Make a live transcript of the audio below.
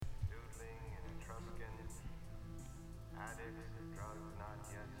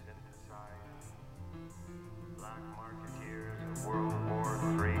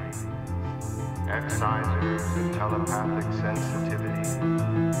telepathic sensitivity,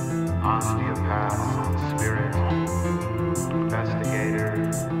 osteopath, spirit, investigator,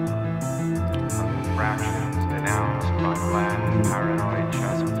 of infractions denounced by bland paranoid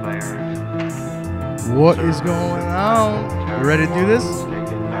chess players. What is going on? You ready to do this?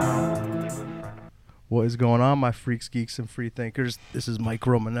 What is going on, my freaks, geeks, and free thinkers? This is Mike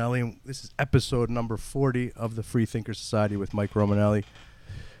Romanelli, and this is episode number 40 of the Free Thinker Society with Mike Romanelli.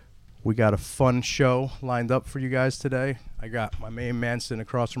 We got a fun show lined up for you guys today. I got my main man sitting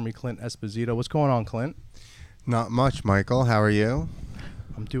across from me, Clint Esposito. What's going on, Clint? Not much, Michael. How are you?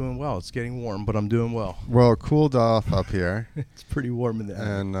 I'm doing well. It's getting warm, but I'm doing well. Well, it cooled off up here. It's pretty warm in there.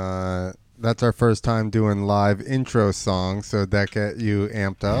 And that's our first time doing live intro songs, so that get you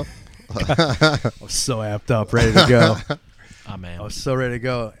amped up. I was so amped up, ready to go. Oh, man. I was so ready to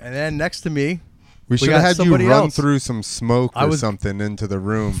go. And then next to me, We should got have had you somebody run else. through some smoke or was- something into the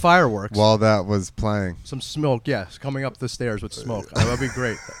room fireworks. while that was playing. Some smoke, yes, coming up the stairs with smoke. That'd be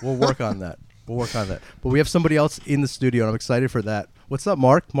great. We'll work on that. But we have somebody else in the studio, and I'm excited for that. What's up,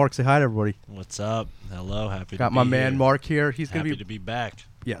 Mark? Mark, say hi to everybody. What's up? Hello. Happy Got to be my here. man Mark here. He's Happy gonna to be back.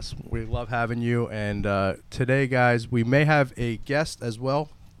 Yes, we love having you. And today, guys, we may have a guest as well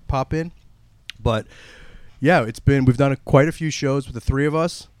pop in. But yeah, we've done quite a few shows with the three of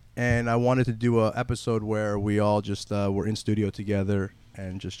us, and I wanted to do an episode where we all just were in studio together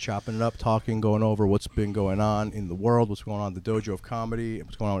and just chopping it up, talking, going over what's been going on in the world, what's going on in the dojo of comedy,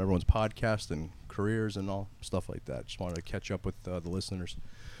 what's going on with everyone's podcast and careers and all stuff like that. Just wanted to catch up with the listeners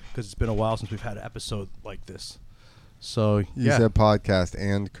because it's been a while since we've had an episode like this. So You yeah, said podcast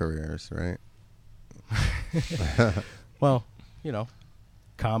and careers, right? well, you know,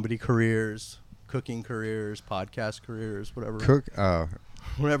 comedy careers, cooking careers, podcast careers, whatever.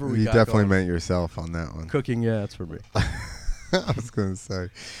 Whatever we you got definitely going. meant yourself on that one. Cooking, yeah, that's for me. I was going to say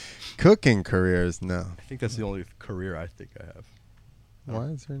cooking careers, no. I think that's the only career I think I have. Why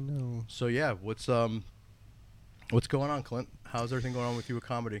is there no? So yeah, what's going on, Clint? How's everything going on with you with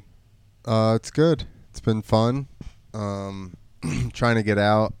comedy? It's good. It's been fun. Trying to get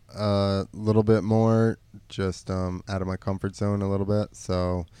out a little bit more, just out of my comfort zone a little bit.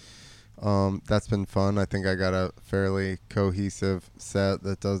 So that's been fun. I think I got a fairly cohesive set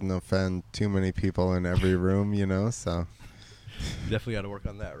that doesn't offend too many people in every room, so. Definitely got to work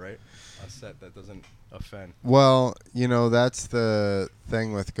on that, right? A set that doesn't offend. Well, that's the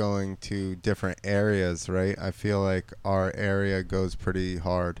thing with going to different areas, right? I feel like our area goes pretty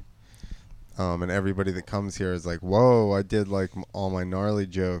hard. And everybody that comes here is like, whoa, I did like all my gnarly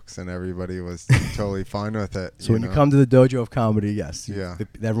jokes, and everybody was totally fine with it. So when you come to the dojo of comedy, yes, Yeah.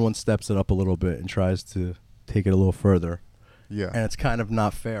 everyone steps it up a little bit and tries to take it a little further. Yeah. And it's kind of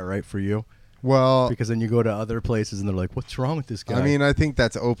not fair, right, for you? Well, Because then you go to other places and they're like, what's wrong with this guy? I mean, I think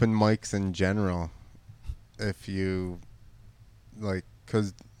that's open mics in general. If you,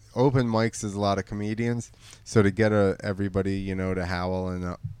 because open mics is a lot of comedians. So to get everybody, to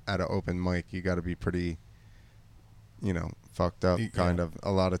howl at an open mic, you got to be pretty, fucked up kind of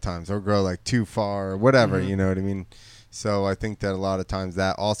a lot of times. Or go like too far or whatever, you know what I mean? So I think that a lot of times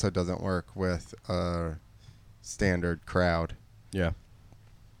that also doesn't work with a standard crowd. Yeah.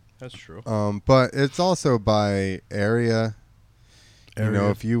 That's true. But it's also by area. Area.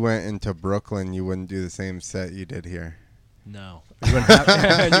 If you went into Brooklyn, you wouldn't do the same set you did here. No, You wouldn't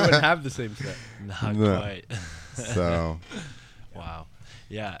have the same set. not No. quite. So, Wow.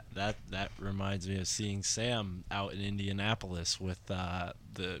 Yeah, that reminds me of seeing Sam out in Indianapolis with the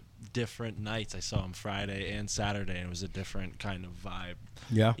different nights. I saw him Friday and Saturday, and it was a different kind of vibe.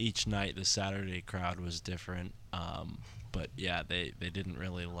 Yeah. Each night, the Saturday crowd was different. But yeah, they didn't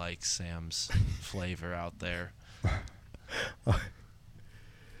really like Sam's flavor out there.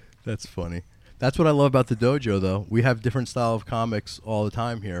 That's funny. That's what I love about the dojo, though. We have different style of comics all the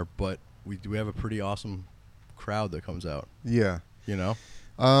time here, but we have a pretty awesome crowd that comes out. yeah.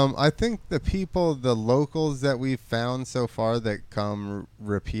 I think the locals that we've found so far that come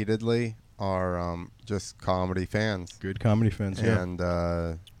repeatedly are just comedy fans. Good comedy fans, yeah.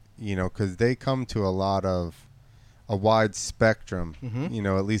 And, because they come to a wide spectrum,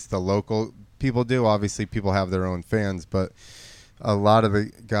 at least the local people do. Obviously, people have their own fans, but a lot of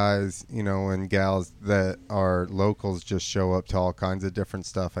the guys, and gals that are locals just show up to all kinds of different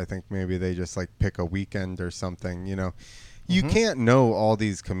stuff. I think maybe they just like pick a weekend or something, You can't know all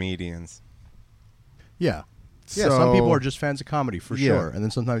these comedians. Yeah. Yeah, some people are just fans of comedy, for sure. And then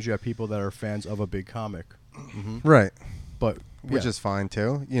sometimes you have people that are fans of a big comic. Right. But Which is fine,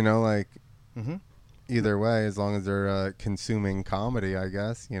 too. Either way, as long as they're consuming comedy, I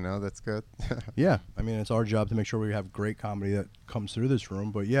guess, that's good. yeah, I mean, it's our job to make sure we have great comedy that comes through this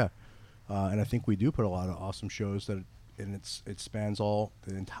room. But yeah, and I think we do put a lot of awesome shows that, and it spans all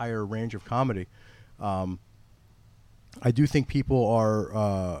the entire range of comedy. I do think people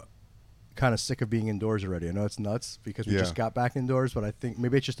are kind of sick of being indoors already. I know it's nuts because we just got back indoors, but I think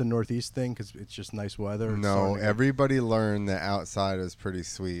maybe it's just a Northeast thing because it's just nice weather. No, everybody learned that outside is pretty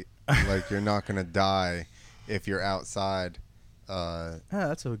sweet. Like, you're not going to die if you're outside.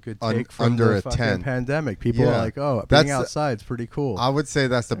 That's a good take from under the a fucking tent. Pandemic. People are like, oh, being outside's pretty cool. I would say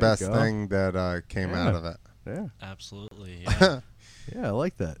that's the There you best go. thing that came out of it. Yeah. Absolutely. Yeah. Yeah, I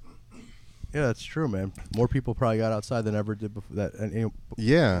like that. Yeah, that's true, man. More people probably got outside than ever did before that. And,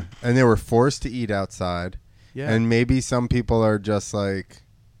 Yeah, and they were forced to eat outside. yeah. And maybe some people are just like,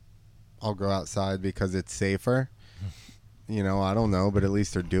 I'll go outside because it's safer. I don't know, but at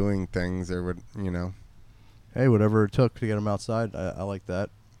least they're doing things or Hey, whatever it took to get them outside, I like that.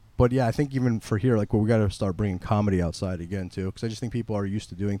 But yeah, I think even for here, like, we got to start bringing comedy outside again too, because I just think people are used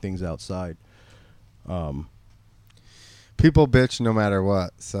to doing things outside. People bitch no matter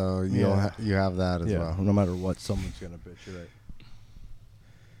what, so you have that as Yeah, well. no matter what, someone's gonna bitch. You're right.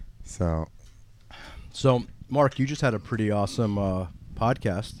 So, Mark, you just had a pretty awesome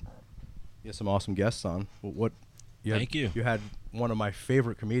podcast. You had some awesome guests on. Thank you. You had one of my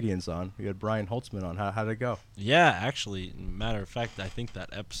favorite comedians on. You had Brian Holtzman on. How did it go? Yeah, actually, matter of fact, I think that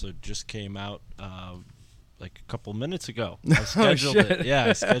episode just came out like a couple minutes ago. I scheduled it. Yeah,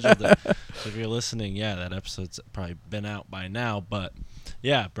 I scheduled it. So if you're listening, yeah, that episode's probably been out by now. But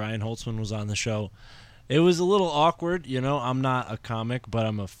yeah, Brian Holtzman was on the show. It was a little awkward, I'm not a comic, but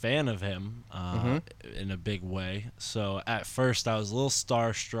I'm a fan of him in a big way. So at first I was a little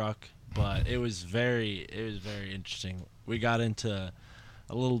starstruck, but it was very interesting. We got into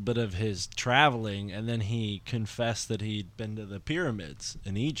a little bit of his traveling, and then he confessed that he'd been to the pyramids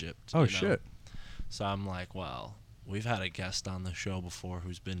in Egypt. Oh, shit. So I'm like, well, we've had a guest on the show before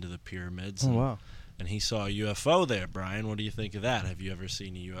who's been to the pyramids. Oh, wow. And he saw a UFO there. Brian, what do you think of that? Have you ever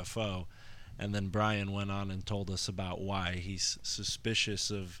seen a UFO? And then Brian went on and told us about why he's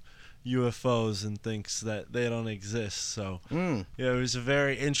suspicious of UFOs and thinks that they don't exist. So yeah, it was a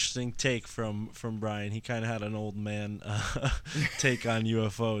very interesting take from Brian. He kind of had an old man take on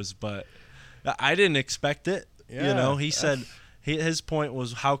UFOs, but I didn't expect it. Yeah, He said his point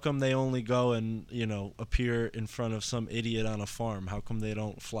was, how come they only go and appear in front of some idiot on a farm? How come they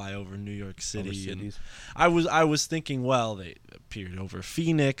don't fly over New York City? And I was thinking, well, they appeared over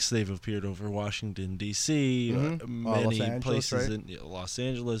Phoenix, they've appeared over Washington D.C., many Los Angeles, places right? in Los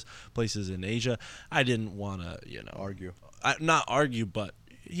Angeles, places in Asia. I didn't want to Argue. not argue, but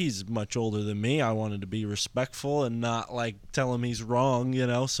he's much older than me. I wanted to be respectful and not like tell him he's wrong,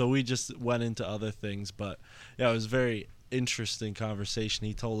 So we just went into other things, but yeah, it was very interesting conversation.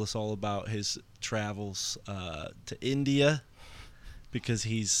 He told us all about his travels to India because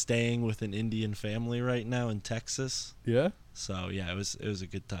he's staying with an Indian family right now in Texas. Yeah. So yeah, it was a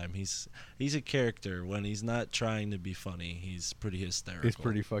good time. He's a character. When he's not trying to be funny, he's pretty hysterical. He's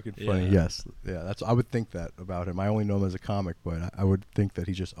pretty fucking funny. Yeah. Yes. Yeah. I would think that about him. I only know him as a comic, but I would think that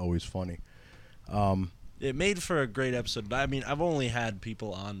he's just always funny. It made for a great episode. I mean, I've only had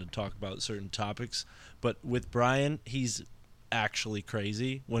people on to talk about certain topics, but with Brian, he's actually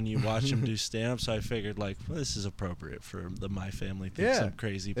crazy when you watch him do stand-up, so I figured, well, this is appropriate for the My Family Thinks I'm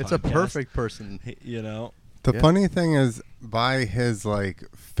Crazy podcast. It's a perfect person. The funny thing is, by his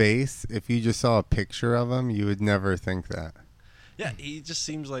face, if you just saw a picture of him, you would never think that. Yeah, he just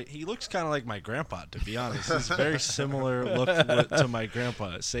seems like he looks kind of like my grandpa, to be honest. He's very similar look to my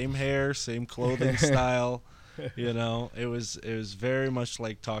grandpa. Same hair, same clothing style. It was very much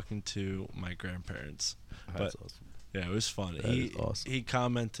like talking to my grandparents. That's But awesome. yeah, it was fun. That is awesome. He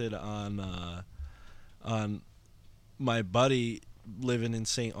commented on my buddy living in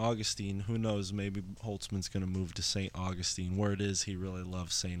St. Augustine. Who knows? Maybe Holtzman's gonna move to St. Augustine. Word is he really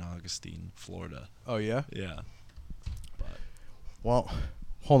loves St. Augustine, Florida. Oh yeah. Yeah. Well,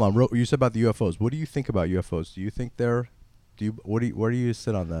 hold on. You said about the UFOs. What do you think about UFOs? Do you think they're? Where do you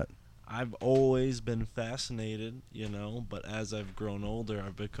sit on that? I've always been fascinated, but as I've grown older,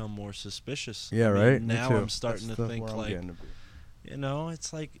 I've become more suspicious. Yeah, I mean, right. Now Me too. I'm starting That's to think where I'm getting to be.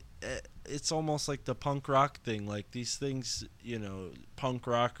 it's like it's almost like the punk rock thing. Like these things, punk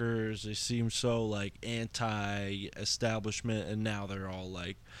rockers, they seem so anti-establishment, and now they're all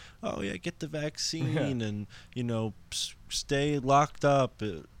like, oh yeah, get the vaccine and stay locked up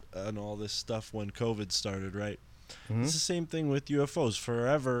and all this stuff when COVID started, right? Mm-hmm. It's the same thing with UFOs.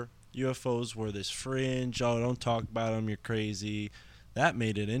 Forever, UFOs were this fringe. Oh, don't talk about them. You're crazy. that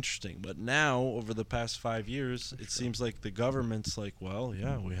made it interesting. But now, over the past 5 years, it seems like the government's like, well,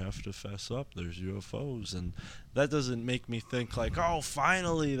 yeah, we have to fess up. There's UFOs. And that doesn't make me think like, oh,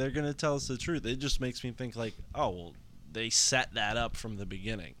 finally, they're going to tell us the truth. It just makes me think like, oh, well, they set that up from the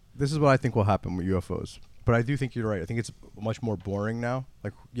beginning. This is what I think will happen with UFOs. But I do think you're right. I think it's much more boring now.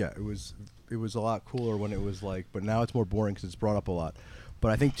 Like, yeah, it was a lot cooler when it was like, but now it's more boring because it's brought up a lot.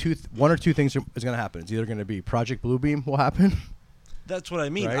 But I think one or two things is going to happen. It's either going to be Project Bluebeam will happen. That's what I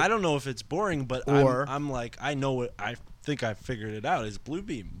mean. Right? I don't know if it's boring, but Or- I'm like, I know it. I think I figured it out. It's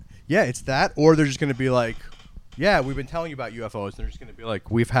Bluebeam. Yeah, it's that. Or they're just going to be like, yeah, we've been telling you about UFOs. And they're just going to be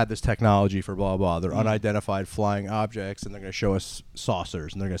like, we've had this technology for blah, blah. They're unidentified flying objects, and they're going to show us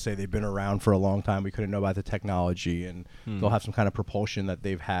saucers. And they're going to say they've been around for a long time. We couldn't know about the technology. And they'll have some kind of propulsion that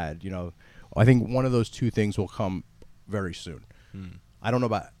they've had. You know, I think one of those two things will come very soon. I don't know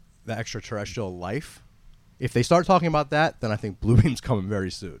about the extraterrestrial life. If they start talking about that, then I think Bluebeam's coming very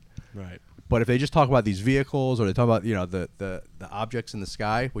soon. Right. But if they just talk about these vehicles, or they talk about, you know, the objects in the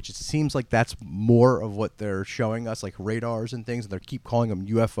sky, which it seems like that's more of what they're showing us, like radars and things, and they keep calling them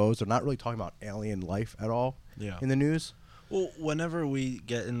UFOs. They're not really talking about alien life at all in the news. Well, whenever we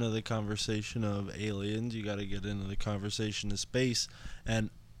get into the conversation of aliens, you got to get into the conversation of space. And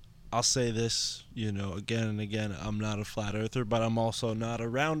I'll say this, you know, again and again, I'm not a flat earther, but I'm also not a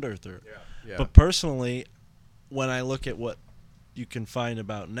round earther. Yeah. But personally, when I look at what you can find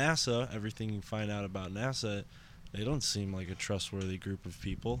about NASA, everything you find out about NASA, they don't seem like a trustworthy group of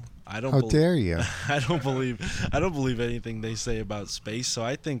people. I don't. How dare you? I don't believe anything they say about space. So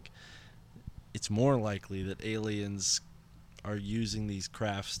I think it's more likely that aliens are using these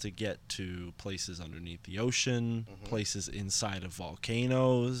crafts to get to places underneath the ocean, places inside of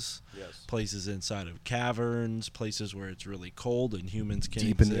volcanoes, places inside of caverns, places where it's really cold and humans can't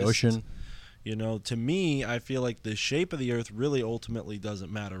Deep exist. in the ocean. You know, to me, I feel like the shape of the Earth really ultimately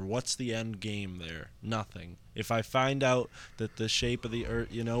doesn't matter. What's the end game there? Nothing. If I find out that the shape of the Earth,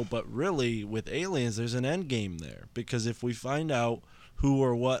 you know, but really with aliens, there's an end game there. Because if we find out who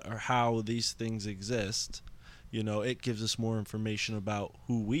or what or how these things exist, you know, it gives us more information about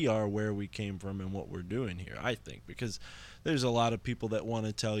who we are, where we came from, and what we're doing here, I think. Because there's a lot of people that want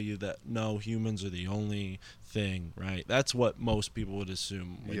to tell you that, no, humans are the only thing, right? That's what most people would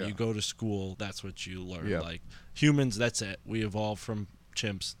assume. When you go to school, that's what you learn. Yeah. Like, humans, that's it. We evolved from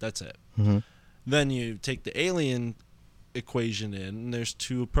chimps, that's it. Then you take the alien equation in, and there's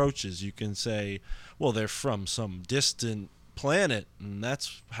two approaches. You can say, well, they're from some distant planet, and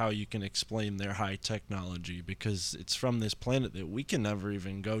that's how you can explain their high technology, because it's from this planet that we can never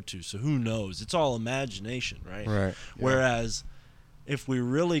even go to, so who knows? It's all imagination, right? Right. Whereas if we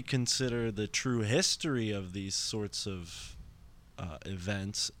really consider the true history of these sorts of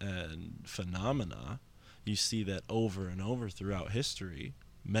events and phenomena, you see that over and over throughout history,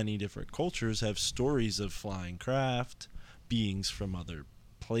 many different cultures have stories of flying craft, beings from other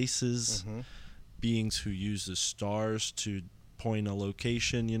places, beings who use the stars to point a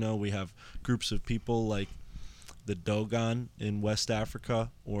location. You know, we have groups of people like the Dogon in West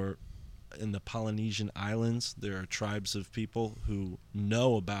Africa, or in the Polynesian Islands. There are tribes of people who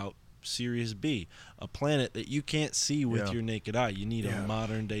know about Sirius B, a planet that you can't see with your naked eye. You need a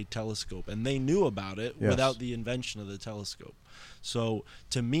modern day telescope, and they knew about it without the invention of the telescope. So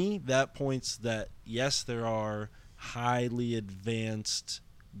to me, that points that yes, there are highly advanced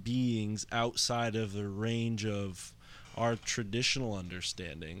beings outside of the range of our traditional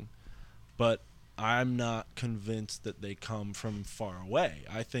understanding, but I'm not convinced that they come from far away.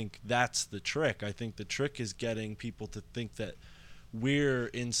 I think that's the trick. I think the trick is getting people to think that we're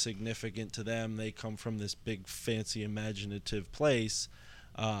insignificant to them. They come from this big, fancy, imaginative place,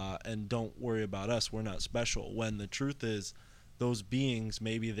 and don't worry about us. We're not special. When the truth is, those beings,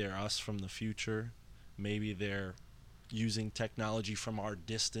 maybe they're us from the future. Maybe they're using technology from our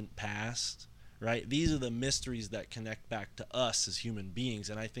distant past, right? These are the mysteries that connect back to us as human beings,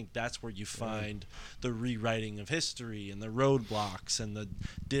 and I think that's where you find the rewriting of history and the roadblocks and the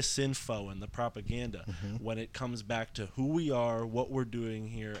disinfo and the propaganda, when it comes back to who we are, what we're doing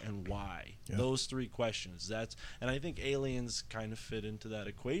here, and why. Those three questions. And I think aliens kind of fit into that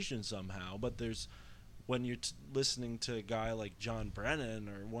equation somehow, but there's, when you're listening to a guy like John Brennan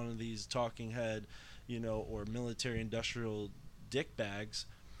or one of these talking head, you know, or military industrial dickbags,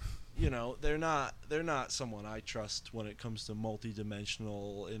 you know, they're not someone I trust when it comes to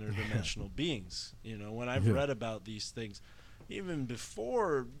multidimensional, interdimensional beings. You know, when I've read about these things, even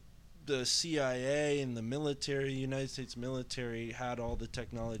before the CIA and the military, United States military, had all the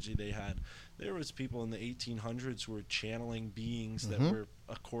technology they had, there was people in the 1800s who were channeling beings that were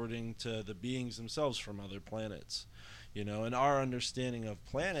according to the beings themselves from other planets. You know, and our understanding of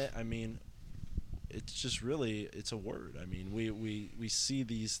planet, I mean, it's just really, it's a word. I mean, we see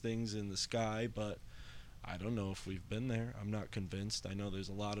these things in the sky, but I don't know if we've been there. I'm not convinced. I know there's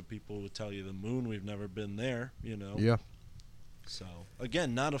a lot of people who would tell you the moon, we've never been there, you know. Yeah. So,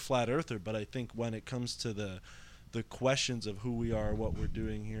 again, not a flat earther, but I think when it comes to the questions of who we are, what we're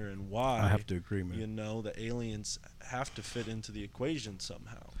doing here, and why, I have to agree, man. you know, the aliens have to fit into the equation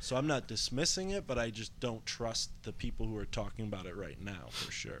somehow. So I'm not dismissing it, but I just don't trust the people who are talking about it right now,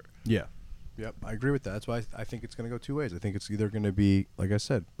 for sure. Yeah. Yep, I agree with that. That's why I think it's going to go two ways. I think it's either going to be, like I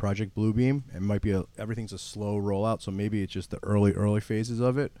said, Project Bluebeam, and might be everything's a slow rollout, so maybe it's just the early phases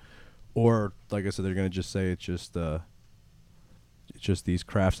of it, or like I said, they're going to just say it's just these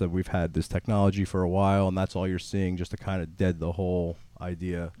crafts that we've had this technology for a while, and that's all you're seeing, just to kind of dead the whole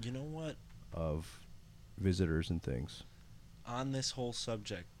idea. You know what? Of visitors and things. On this whole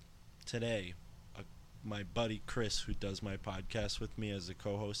subject, today, my buddy Chris, who does my podcast with me as a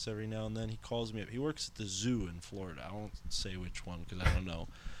co-host every now and then, he calls me up. He works at the zoo in Florida. I won't say which one because I don't know.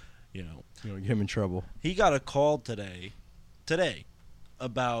 You know, Get him in trouble. he got a call today,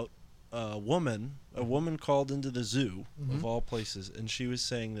 about a woman called into the zoo, of all places, and she was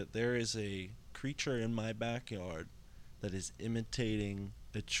saying that there is a creature in my backyard that is imitating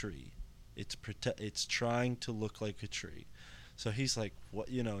a tree. It's trying to look like a tree. So he's like, what,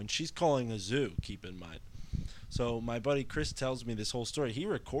 you know, and she's calling a zoo, keep in mind. So my buddy Chris tells me this whole story. He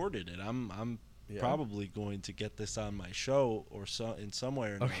recorded it. I'm probably going to get this on my show or in some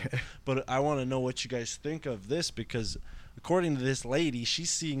way or another. Okay. But I want to know what you guys think of this, because according to this lady,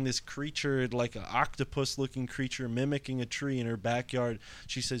 she's seeing this creature, like an octopus-looking creature, mimicking a tree in her backyard.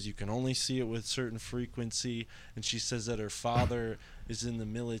 She says you can only see it with certain frequency, and she says that her father is in the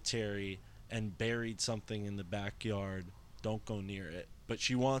military and buried something in the backyard. Don't go near it. But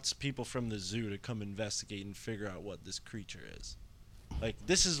she wants people from the zoo to come investigate and figure out what this creature is. Like,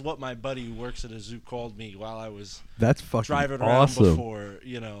 this is what my buddy who works at a zoo called me while I was That's fucking driving around awesome. before,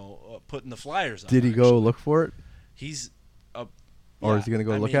 you know, putting the flyers up. Did he go look for it? He's Or is he going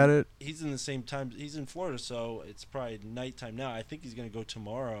to go look at it? He's in the same time. He's in Florida, so it's probably nighttime now. I think he's going to go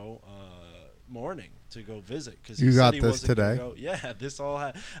tomorrow morning to go visit. Cause You got this today? Yeah, this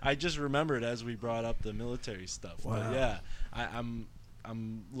all I just remembered as we brought up the military stuff. Wow. But yeah,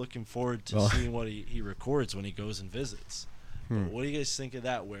 I'm looking forward to seeing what he records when he goes and visits. But what do you guys think of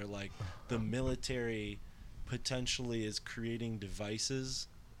that, where like the military potentially is creating devices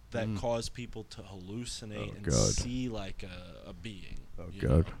that cause people to hallucinate and see like a being? Oh, you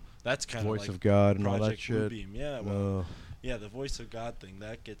God. know? That's kind Voice of like of God and all that Project shit. Bluebeam. Yeah, well, yeah, the voice of God thing,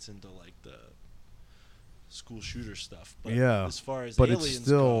 that gets into like the school shooter stuff. But Yeah, as far as but aliens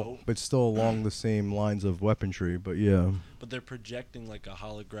it's still along the same lines of weaponry. But yeah, but they're projecting like a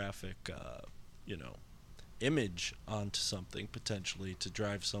holographic, you know, image onto something potentially to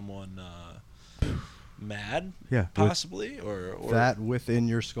drive someone mad. Yeah, possibly, or that within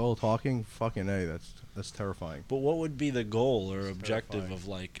your skull talking. Fucking A, that's terrifying. But what would be the goal or It's objective terrifying. of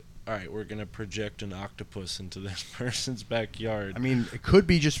like, all right, we're gonna project an octopus into this person's backyard? I mean, it could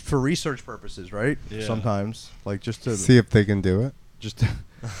be just for research purposes, right? Yeah. Sometimes, like just to See if they can do it. just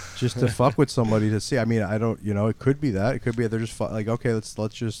to fuck with somebody to see. I mean, I don't, it could be that. It could be that they're just like, okay, let's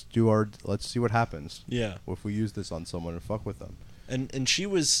just let's see what happens. Yeah. If we use this on someone and fuck with them. And she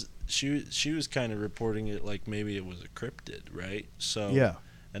was kind of reporting it like maybe it was a cryptid, right? So Yeah.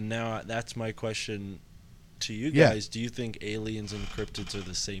 And now that's my question to you Yeah. guys. Do you think aliens and cryptids are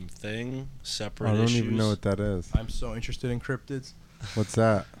the same thing? Separate I don't issues? even know what that is. I'm so interested in cryptids. What's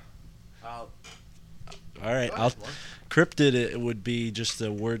that? All right, cryptid, it would be just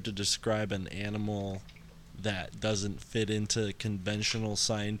a word to describe an animal that doesn't fit into conventional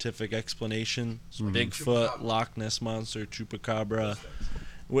scientific explanation. Bigfoot, Loch Ness Monster, Chupacabra.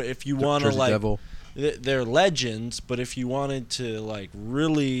 If you want to Jersey like, Devil. they're legends, but if you wanted to like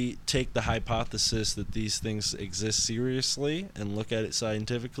really take the hypothesis that these things exist seriously and look at it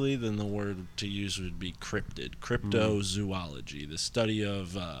scientifically, then the word to use would be cryptid. Cryptozoology, the study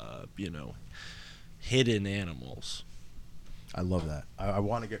of hidden animals. I love that. I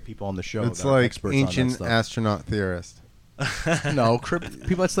want to get people on the show. It's that are like experts on that ancient stuff. astronaut theorist. No,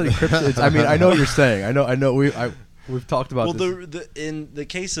 people that study cryptids. I mean, I know what you're saying. I know. We've talked about this. In the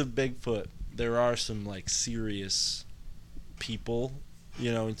case of Bigfoot, there are some like serious people.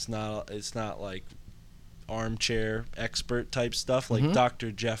 It's not like armchair expert type stuff. Like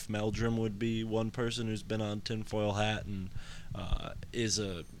Dr. Jeff Meldrum would be one person who's been on Tinfoil Hat and is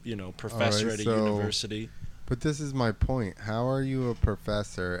a professor at a university. But this is my point. How are you a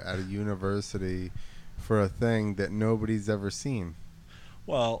professor at a university for a thing that nobody's ever seen?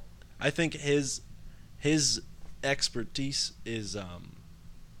 Well, I think his expertise is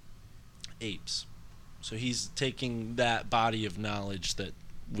apes. So he's taking that body of knowledge that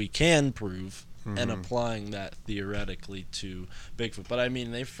we can prove and applying that theoretically to Bigfoot. But I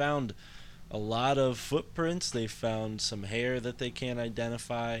mean, they found a lot of footprints. They found some hair that they can't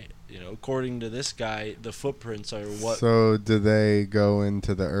identify. You know, according to this guy, the footprints are what. So do they go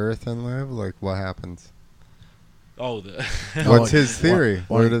into the earth and live? Like, what happens? Oh, the. What's his theory?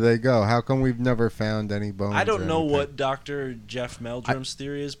 Why- Where do they go? How come we've never found any bones? I don't or know anything? what Dr. Jeff Meldrum's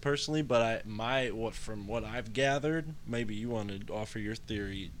theory is personally, but from what I've gathered, maybe you want to offer your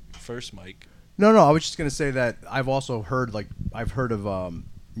theory first, Mike. No, I was just gonna say that I've also heard I've heard of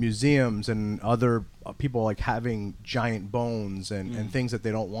museums and other people like having giant bones and things that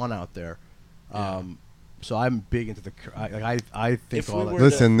they don't want out there. Yeah. So I'm big into the. I think If all we that. were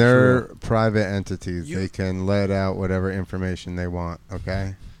Listen, they're Sure. private entities. You- They can let out whatever information they want.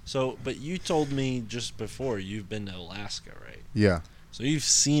 Okay. So, but you told me just before you've been to Alaska, right? Yeah. So you've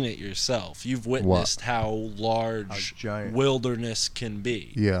seen it yourself. You've witnessed how large How giant. wilderness can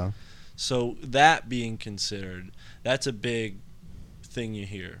be. Yeah. So that being considered, that's a big thing you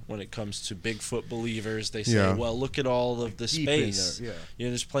hear when it comes to Bigfoot believers. They say, Yeah. well, look at all of the Deep in space. there, yeah. You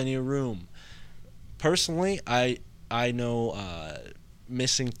know, there's plenty of room. Personally, I know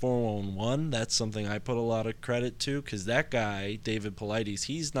Missing 411. That's something I put a lot of credit to because that guy, David Paulides,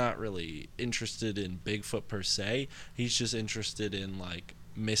 he's not really interested in Bigfoot per se. He's just interested in like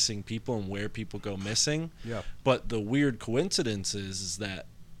missing people and where people go missing. Yeah. But the weird coincidence is that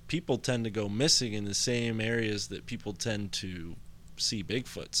people tend to go missing in the same areas that people tend to see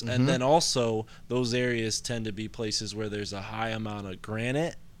Bigfoots. And then also those areas tend to be places where there's a high amount of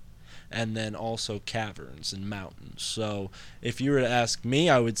granite and then also caverns and mountains. So if you were to ask me,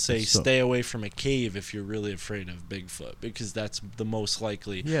 I would say stay away from a cave if you're really afraid of Bigfoot because that's the most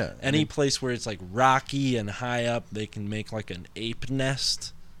likely. Yeah. Any place where it's like rocky and high up, they can make like an ape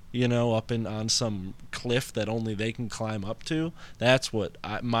nest, you know, up on some cliff that only they can climb up to. That's what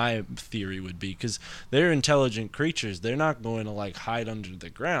my theory would be because they're intelligent creatures. They're not going to like hide under the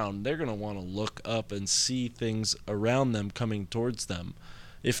ground. They're going to want to look up and see things around them coming towards them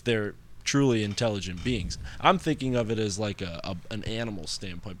if they're truly intelligent beings. I'm thinking of it as like an animal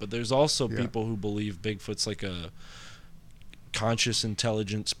standpoint, but there's also people who believe Bigfoot's like a conscious,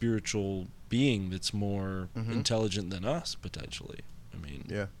 intelligent, spiritual being that's more intelligent than us, potentially. I mean,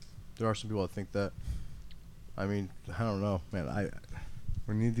 Yeah, there are some people that think that. I mean, I don't know, man.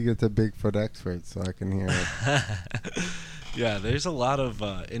 We need to get the Bigfoot experts so I can hear it. yeah, there's a lot of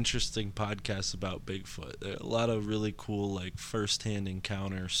interesting podcasts about Bigfoot. There are a lot of really cool, like, first-hand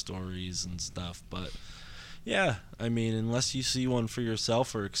encounter stories and stuff. But, yeah, I mean, unless you see one for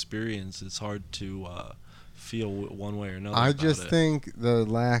yourself or experience, it's hard to feel one way or another I about just it. think the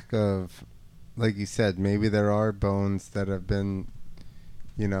lack of, like you said, maybe there are bones that have been,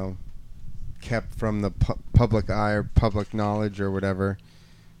 you know, kept from the public eye or public knowledge or whatever.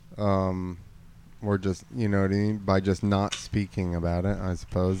 Or just, you know what I mean? By just not speaking about it, I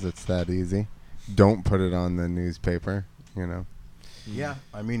suppose it's that easy. Don't put it on the newspaper, you know. Yeah,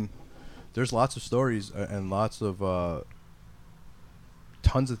 I mean, there's lots of stories and lots of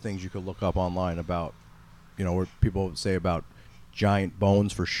tons of things you could look up online about, you know, where people say about giant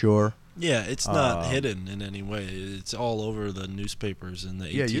bones for sure. Yeah, it's not hidden in any way. It's all over the newspapers in the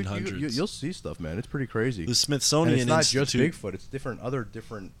 1800s. You'll see stuff, man. It's pretty crazy. The Smithsonian and it's not Institute, just Bigfoot. It's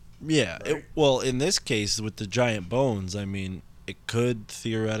different. Yeah. Right? Well, in this case, with the giant bones, I mean, it could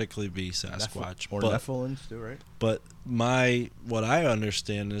theoretically be Sasquatch. Or Nephilims too, right? But what I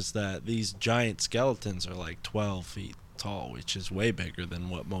understand is that these giant skeletons are like 12 feet tall, which is way bigger than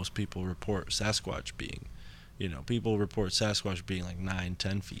what most people report Sasquatch being. You know, people report Sasquatch being like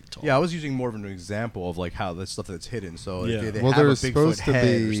 9-10 feet tall. Yeah, I was using more of an example of like how the stuff that's hidden. So Yeah. if they Well, have a there's Bigfoot supposed to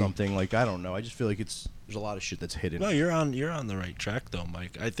head or be- something, like I don't know. I just feel like there's a lot of shit that's hidden. No, you're on the right track though,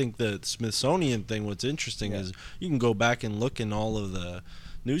 Mike. I think the Smithsonian thing, what's interesting is you can go back and look in all of the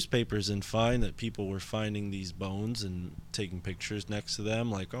newspapers and find that people were finding these bones and taking pictures next to them,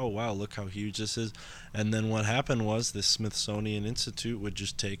 like, oh wow, look how huge this is. And then what happened was the Smithsonian Institute would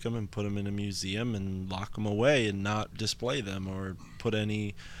just take them and put them in a museum and lock them away and not display them or put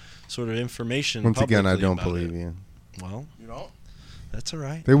any sort of information. Once again, I publicly don't about believe it. you. Well, You know? that's all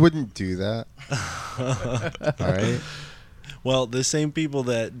right. They wouldn't do that. All right? Well, the same people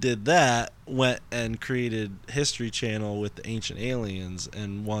that did that went and created History Channel with the Ancient Aliens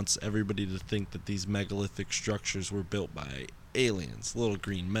and wants everybody to think that these megalithic structures were built by aliens, little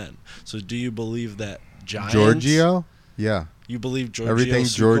green men. So do you believe that giants... Giorgio? Yeah. You believe Giorgio Everything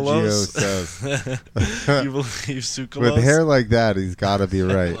Giorgio Tsoukalos? says. You believe Tsoukalos? With hair like that, he's got to be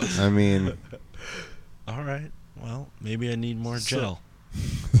right. I mean, All right. Well, maybe I need more gel.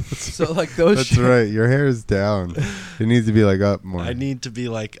 So like those. That's right. Your hair is down. It needs to be like up more. I need to be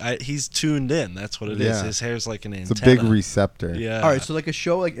like he's tuned in. That's what it is. Yeah. His hair's like an It's antenna. a big receptor. Yeah. All right, so like a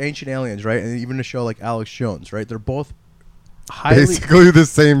show like Ancient Aliens, right, and even a show like Alex Jones, right? They're both highly. Basically the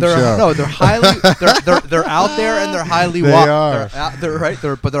same show. No, they're highly. They're out there and they're highly They watched. are. They're right.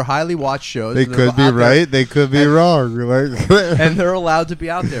 But they're highly watched shows. They They're could be out there, right. They could be wrong. Like, and they're allowed to be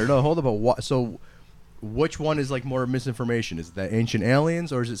out there. No, hold up. So, which one is like more misinformation? Is it that Ancient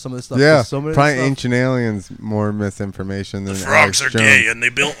Aliens, or is it some of the stuff? yeah, some of the probably stuff, Ancient Aliens more misinformation than The Alex frogs are Jones. gay and they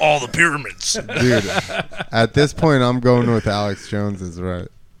built all the pyramids. Dude, at this point, I'm going with Alex Jones is right.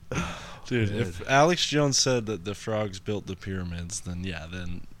 Dude, if Alex Jones said that the frogs built the pyramids, then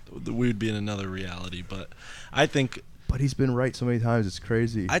we'd be in another reality. But I think But he's been right so many times. It's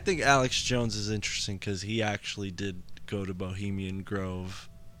crazy. I think Alex Jones is interesting because he actually did go to Bohemian Grove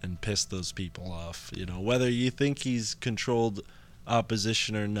and piss those people off. You know, whether you think he's controlled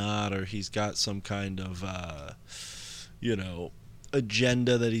opposition or not, or he's got some kind of,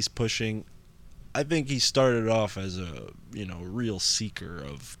 agenda that he's pushing. I think he started off as a, real seeker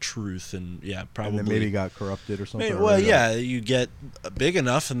of truth, and probably and then maybe got corrupted or something. Well, you get big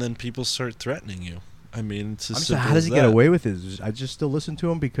enough, and then people start threatening you. I mean, it's as simple how does as he get that. away with it? I just still listen to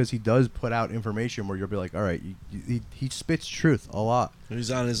him because he does put out information where you'll be like, all right, he spits truth a lot.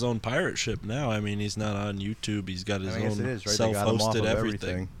 He's on his own pirate ship now. I mean, he's not on YouTube. He's got his I guess own it is, right? They got him off self-hosted of everything.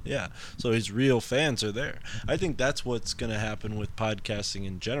 everything. Yeah, so his real fans are there. I think that's what's going to happen with podcasting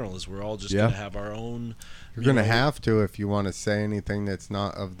in general. Is we're all just going to have our own. You're going to have to if you want to say anything that's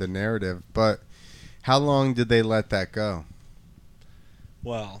not of the narrative. But how long did they let that go?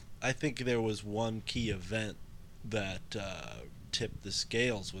 Well, I think there was one key event that tipped the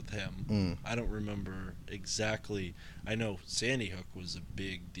scales with him. I don't remember exactly. I know Sandy Hook was a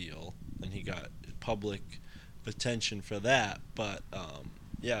big deal, and he got public attention for that. But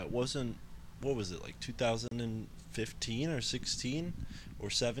it wasn't. What was it, like 2015 or 16 or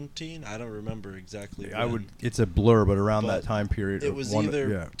 17? I don't remember exactly. It's a blur, but around But that time period, it was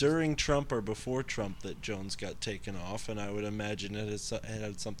during Trump or before Trump that Jones got taken off, and I would imagine it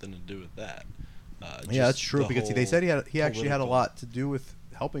had something to do with that. That's true because they said he actually had a political- lot to do with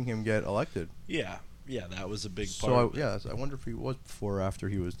helping him get elected. Yeah, that was a big part. So of it. so I wonder if he was before or after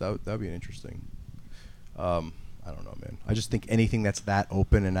he was. That'd be interesting. I don't know, man. I just think anything that's that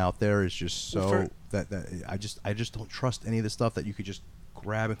open and out there is just so that I just don't trust any of the stuff that you could just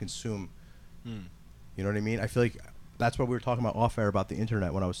grab and consume. You know what I mean? I feel like that's what we were talking about off air about the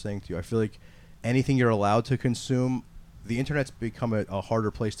internet when I was saying to you. I feel like anything you're allowed to consume, the internet's become a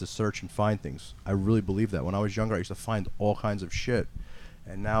harder place to search and find things. I really believe that. When I was younger, I used to find all kinds of shit,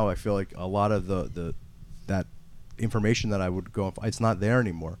 and now I feel like a lot of that information that I would go, it's not there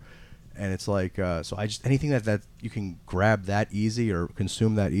anymore. And it's like, so I just anything that you can grab that easy or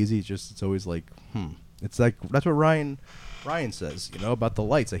consume that easy, it's always like, It's like that's what Ryan says, about the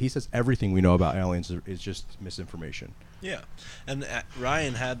lights. He says everything we know about aliens is just misinformation. Yeah, and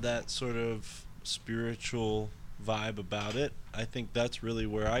Ryan had that sort of spiritual vibe about it. I think that's really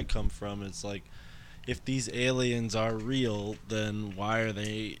where I come from. It's like, if these aliens are real, then why are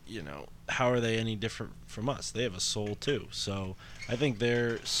they, how are they any different from us? They have a soul too. So I think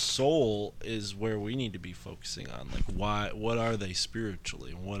their soul is where we need to be focusing on. Like, what are they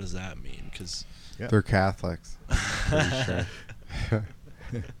spiritually, and what does that mean? Because they're Catholics.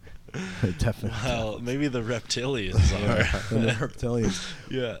 Definitely. Well, maybe the reptilians are. And the reptilians.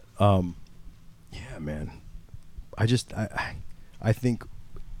 Yeah. Yeah, man. I think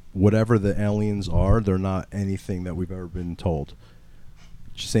whatever the aliens are, they're not anything that we've ever been told.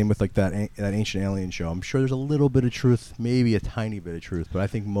 Same with like that Ancient Alien show. I'm sure there's a little bit of truth, maybe a tiny bit of truth, but I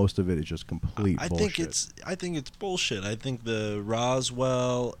think most of it is just complete bullshit. I think it's bullshit. I think the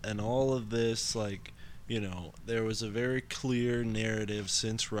Roswell and all of this, there was a very clear narrative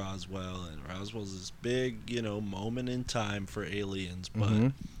since Roswell, and Roswell's this big, moment in time for aliens.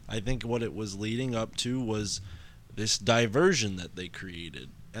 But I think what it was leading up to was this diversion that they created,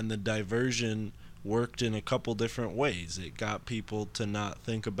 and the diversion worked in a couple different ways. It got people to not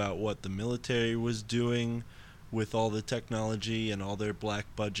think about what the military was doing with all the technology and all their black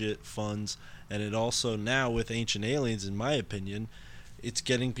budget funds, and it also, now with Ancient Aliens, in my opinion, it's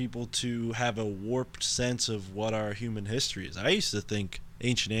getting people to have a warped sense of what our human history is. I used to think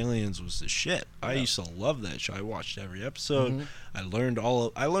Ancient Aliens was the shit. Yeah. I used to love that show. I watched every episode. I learned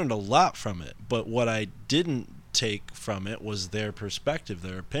a lot from it, but what I didn't take from it was their perspective,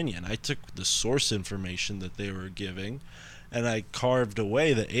 their opinion. I took the source information that they were giving, and I carved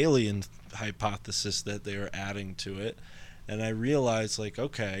away the alien hypothesis that they were adding to it, and I realized,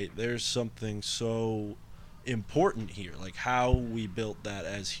 okay, there's something so important here. Like how we built that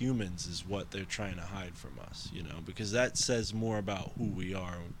as humans is what they're trying to hide from us, because that says more about who we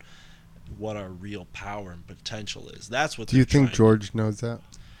are and what our real power and potential is. That's what Do you they're think trying George knows that?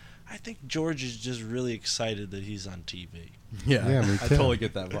 I think George is just really excited that he's on TV. Yeah, Yeah, me I too. totally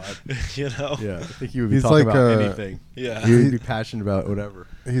get that vibe. Yeah. I think he would be He's talking like about a- anything. Yeah. He would be passionate about whatever.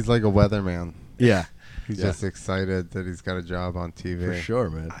 He's like a weatherman. Yeah, He's Yeah. just excited that he's got a job on TV. for sure,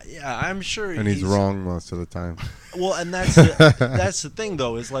 man. Yeah, I'm sure And he's wrong most of the time. Well, and that's the thing,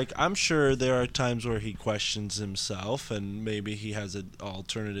 though, is like I'm sure there are times where he questions himself, and maybe he has an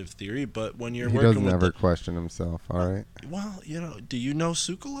alternative theory. But when you're He working doesn't with ever question himself, all right? well, do you know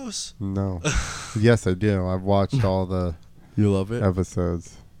Tsoukalos? No. Yes, I do. I've watched all the You love it?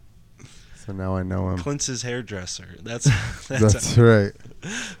 episodes. So now I know him. Clint's his hairdresser. That's That's right.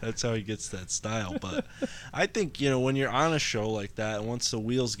 that's how he gets that style. But I think when you're on a show like that, and once the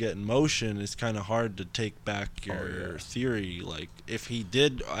wheels get in motion, it's kind of hard to take back your theory. Like if he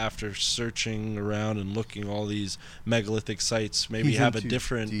did, after searching around and looking all these megalithic sites, maybe He's have a in too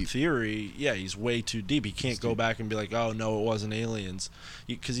different deep. theory. Yeah, he's way too deep. He can't go back and be like, oh no, it wasn't aliens,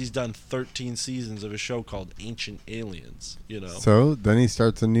 because he's done 13 seasons of a show called Ancient Aliens. So then he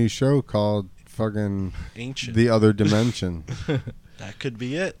starts a new show called fucking Ancient. The Other Dimension. That could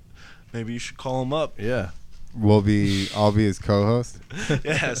be it. Maybe you should call him up. Yeah. I'll be his co-host.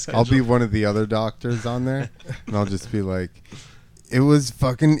 Yeah, I'll be one of the other doctors on there, and I'll just be like, "It was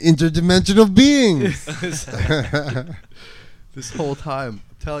fucking interdimensional beings." This whole time,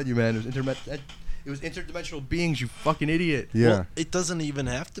 I'm telling you, man, it was interdimensional beings. You fucking idiot. Yeah. Well, it doesn't even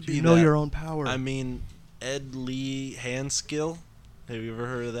have to be. You know that. your own power. I mean, Ed Lee Hanskill. Have you ever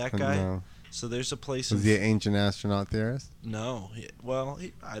heard of that guy? No. So there's a place. Was he an ancient astronaut theorist? No.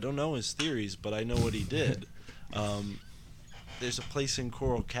 I don't know his theories, but I know what he did. There's a place in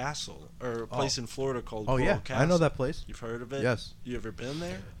Coral Castle, or a place in Florida called oh Coral yeah, Castle. I know that place. You've heard of it? Yes. You ever been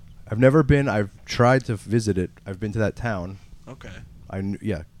there? I've never been. I've tried to visit it. I've been to that town. Okay.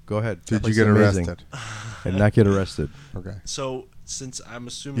 Yeah. Go ahead. That Did you place get is amazing. arrested? And not get arrested. Okay. So since I'm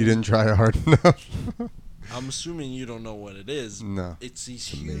assuming You didn't try hard enough. I'm assuming you don't know what it is. No. It's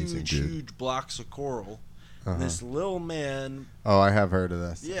these amazing, huge, dude. huge blocks of coral. Uh-huh. This little man Oh, I have heard of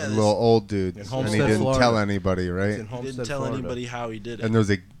this. Yeah, a this- little old dude, In and Homestead, he didn't Florida. tell anybody, It's right? in didn't Homestead, tell Florida. anybody how he did it. And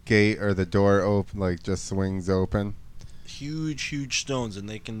there's a gate or the door open, like just swings open. Huge, huge stones, and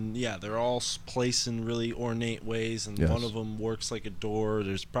they're all placed in really ornate ways, and Yes. one of them works like a door.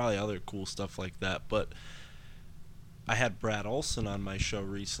 There's probably other cool stuff like that, but I had Brad Olson on my show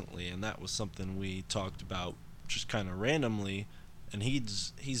recently, and that was something we talked about just kind of randomly, and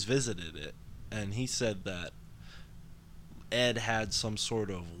he's visited it, and he said that Ed had some sort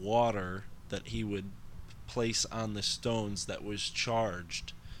of water that he would place on the stones that was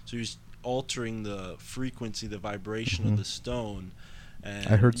charged. So he was altering the frequency, the vibration of the stone, and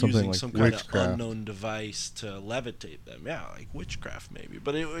I heard something using like some kind of witchcraft. unknown device to levitate them. Yeah, like witchcraft maybe,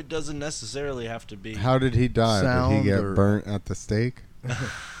 but it doesn't necessarily have to be. How did he die? Did Sound he get or- burnt at the stake?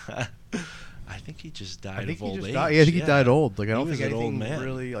 I think he just died I think of old he just age. died. Yeah, I think he died old. Like I He don't was think an old anything man.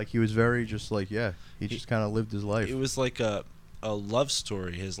 really. Like he was very just like he just kind of lived his life. It was like a love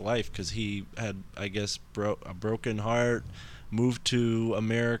story, his life, because he had, I guess, a broken heart, moved to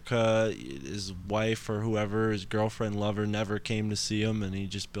America. His wife or whoever, his girlfriend, lover, never came to see him, and he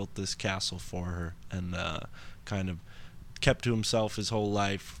just built this castle for her and kind of kept to himself his whole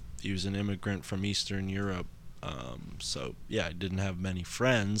life. He was an immigrant from Eastern Europe. So, yeah, I didn't have many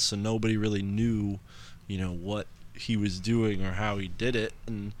friends, so nobody really knew, what he was doing or how he did it.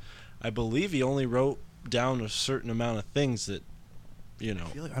 And I believe he only wrote down a certain amount of things that, I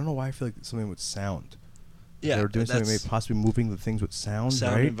don't know why I feel like something with sound. yeah, They were doing something, that's maybe possibly moving the things with sound,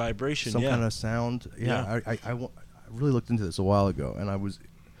 sound right? and vibration. Some yeah. kind of sound. Yeah, Yeah. I really looked into this a while ago, and I was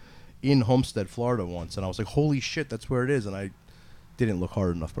in Homestead, Florida once, and I was like, holy shit, that's where it is. And I didn't look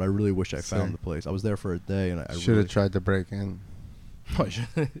hard enough, but I really wish I found Same. the place. I was there for a day, and I Should really have tried to break in.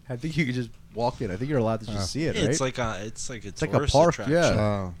 I think you could just walk in. I think you're allowed to just see it, Yeah, right? it's like a It's like a tourist park, attraction. yeah.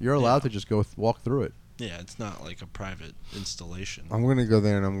 Oh. You're allowed to just go walk through it. Yeah, it's not like a private installation. I'm gonna go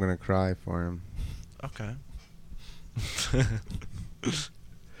there and I'm gonna cry for him. Okay.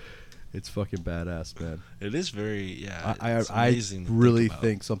 It's fucking badass, man. It is very, yeah. I it's amazing to really about.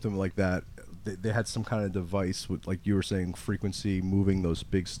 think something like that. They had some kind of device with, like you were saying, frequency moving those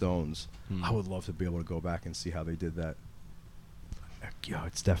big stones. Hmm. I would love to be able to go back and see how they did that. Yeah,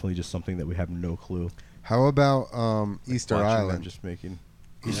 it's definitely just something that we have no clue. How about Easter Watching them Island? just making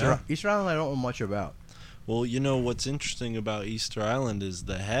Yeah. Easter Island. I don't know much about. Well, what's interesting about Easter Island is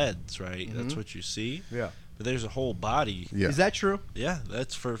the heads, right? That's Mhm. what you see. Yeah, But there's a whole body. Yeah. is that true? Yeah,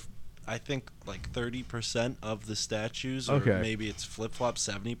 that's for I think like 30% of the statues, or Okay. maybe it's flip flop.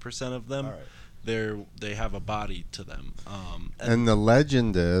 70% of them, All right. they have a body to them. And the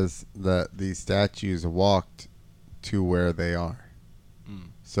legend is that these statues walked to where they are,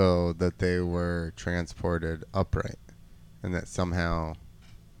 so that they were transported upright, and that somehow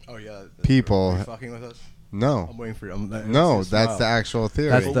Oh yeah. People- Are you fucking with us? no, I'm waiting for you. no, that's the actual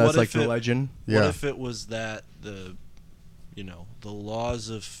theory. That's But that's what like if the it- legend. What Yeah. if it was that the laws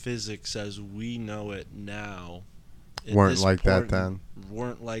of physics as we know it now at Weren't this like that point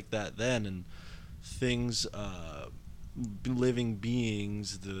weren't like that then, and things, living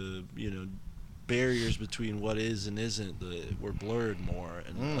beings, the barriers between what is and isn't were blurred more,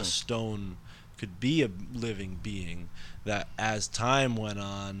 and a stone could be a living being that, as time went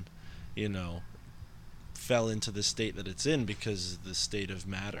on, fell into the state that it's in because of the state of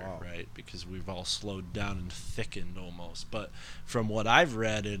matter. Wow. Right? Because we've all slowed down and thickened almost. But from what I've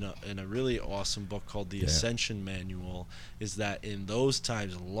read in a really awesome book called The Ascension Manual, is that in those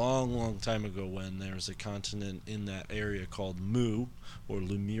times, a long time ago, when there was a continent in that area called Mu, or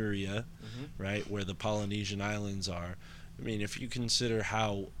Lemuria, right, where the Polynesian islands are. I mean, if you consider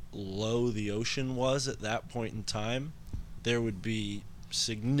how low the ocean was at that point in time, there would be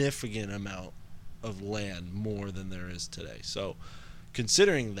significant amount of land more than there is today. So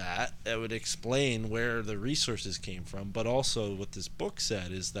considering that, it would explain where the resources came from. But also what this book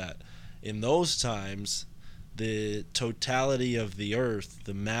said is that in those times, the totality of the earth,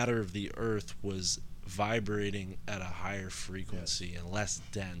 the matter of the earth, was vibrating at a higher frequency and less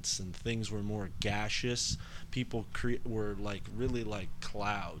dense, and things were more gaseous. People were like really like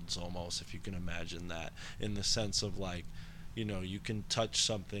clouds almost, if you can imagine that, in the sense of like, you can touch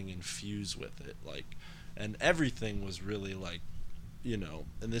something and fuse with it, like, and everything was really like, and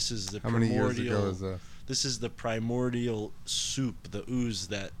this is the How many years ago primordial. is this? This is the primordial soup, the ooze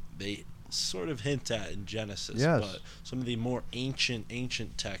that they sort of hint at in Genesis. Yes. But some of the more ancient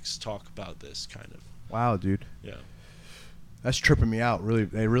texts talk about this kind of. Wow, dude. Yeah. That's tripping me out. Really,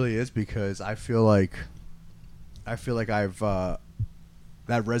 it really is, because I feel like I've that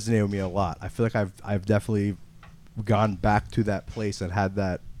resonated with me a lot. I feel like I've definitely gone back to that place and had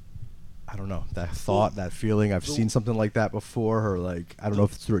that, I don't know, that thought, that feeling. I've seen something like that before, or like, I don't know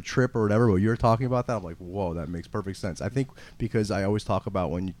if it's through a trip or whatever, but you're talking about that, I'm like, whoa, that makes perfect sense. I think because I always talk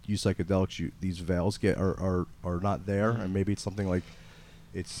about when you use psychedelics, these veils are not there, and maybe it's something like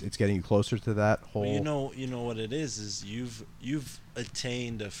it's getting you closer to that whole. Well, you know what it is you've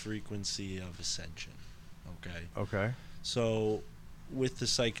attained a frequency of ascension. Okay. So with the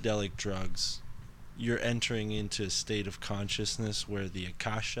psychedelic drugs, you're entering into a state of consciousness where the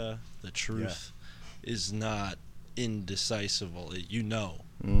akasha, the truth, is not indecisible. You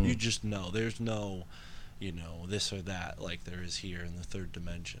just know. There's no, this or that like there is here in the third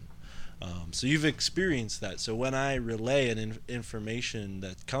dimension. So you've experienced that. So when I relay an information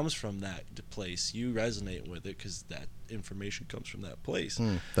that comes from that place, you resonate with it because that information comes from that place.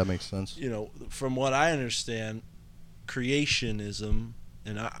 That makes sense. From what I understand, creationism,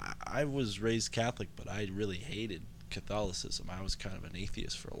 and I was raised Catholic, but I really hated Catholicism. I was kind of an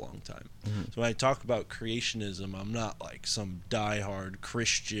atheist for a long time. So when I talk about creationism, I'm not like some diehard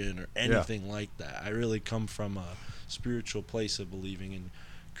Christian or anything like that. I really come from a spiritual place of believing in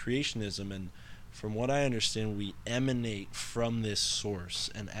creationism, and from what I understand, we emanate from this source,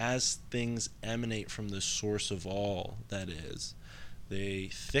 and as things emanate from the source of all that is, they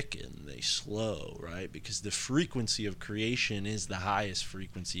thicken, they slow, right? Because the frequency of creation is the highest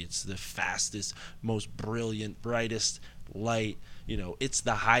frequency. It's the fastest, most brilliant, brightest light. It's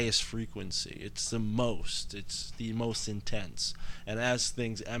the highest frequency. It's the most intense. And as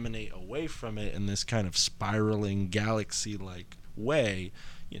things emanate away from it in this kind of spiraling galaxy-like way,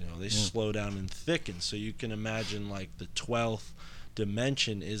 they slow down and thicken. So you can imagine like the 12th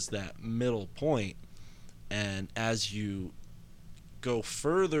dimension is that middle point, and as you go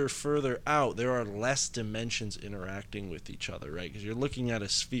further out, there are less dimensions interacting with each other, right? Because you're looking at a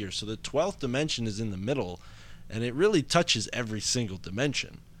sphere. So the 12th dimension is in the middle, and it really touches every single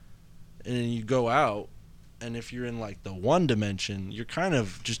dimension. And then you go out, and if you're in like the one dimension, you're kind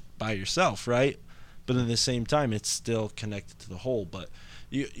of just by yourself, right? But at the same time, it's still connected to the whole. But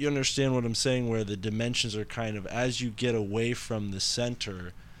you understand what I'm saying, where the dimensions are kind of, as you get away from the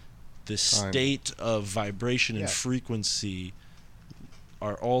center, the state of vibration and frequency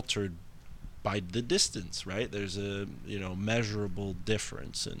are altered by the distance, right? There's a measurable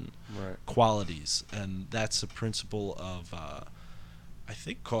difference in qualities, and that's a principle of I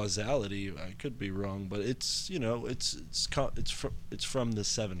think causality. I could be wrong, but it's from the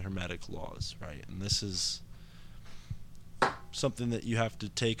 7 Hermetic laws, right? And this is something that you have to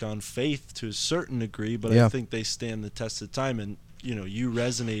take on faith to a certain degree, but Yeah. I think they stand the test of time. And you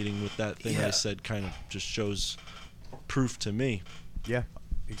resonating with that thing I Yeah. said kind of just shows proof to me. Yeah,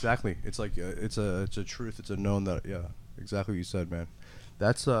 exactly. It's like it's a truth. It's a known that exactly what you said, man.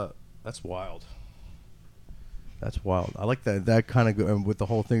 That's wild. That's wild. I like that kind of and with the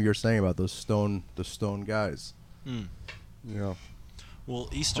whole thing you're saying about the stone guys. Yeah. Well,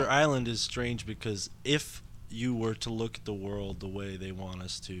 Easter Island is strange because if you were to look at the world the way they want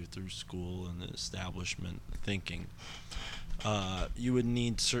us to through school and the establishment thinking, you would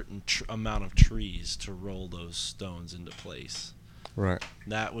need certain amount of trees to roll those stones into place. Right.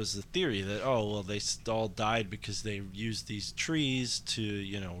 That was the theory that they all died because they used these trees to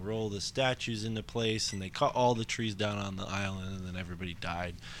roll the statues into place, and they cut all the trees down on the island, and then everybody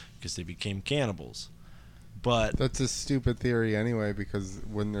died because they became cannibals. But That's a stupid theory anyway, because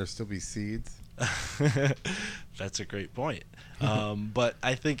wouldn't there still be seeds? that's a great point. But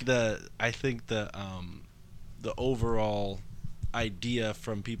I think the overall idea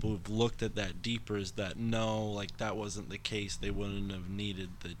from people who've looked at that deeper is that no, like that wasn't the case. They wouldn't have needed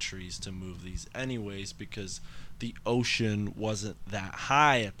the trees to move these anyways because the ocean wasn't that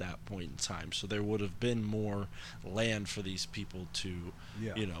high at that point in time, so there would have been more land for these people to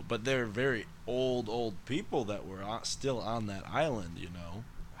but they're very old people that were still on that island.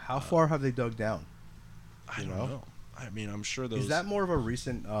 How far have they dug down? I don't know. I mean, I'm sure those Is that more of a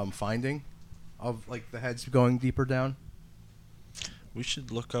recent finding of like the heads going deeper down? we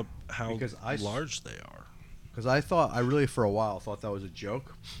should look up how Because large they are. Because I really for a while thought that was a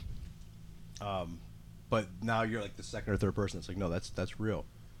joke. But now you're like the second or third person. It's like, no, that's real.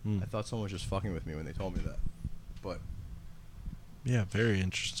 I thought someone was just fucking with me when they told me that. But Yeah, very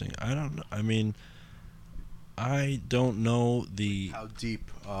interesting. I don't know. I mean, I don't know how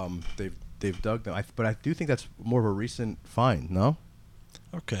deep they've dug them. But I do think that's more of a recent find. No.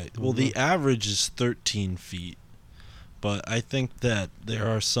 Okay. Well, the average is 13 feet, but I think that there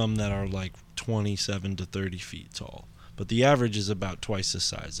are some that are like 27 to 30 feet tall. But the average is about twice the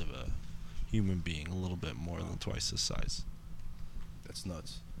size of a human being, a little bit more than twice the size. That's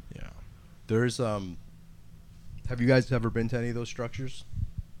nuts. Yeah. There's Have you guys ever been to any of those structures?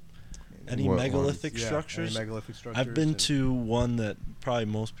 Any What megalithic Yeah, structures? any megalithic structures? I've been and- to one that probably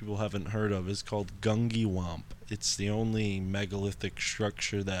most people haven't heard of. It's called Gungy Womp. It's the only megalithic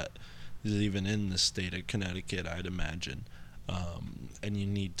structure that is even in the state of Connecticut, I'd imagine. And you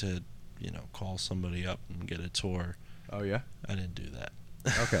need to, call somebody up and get a tour. Oh yeah. I didn't do that.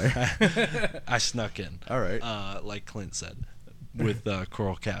 Okay. I snuck in. All right. Like Clint said, with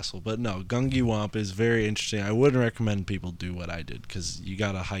Coral Castle. But no, Gungy Womp is very interesting. I wouldn't recommend people do what I did because you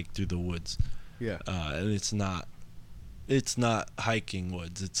got to hike through the woods. Yeah. And it's not hiking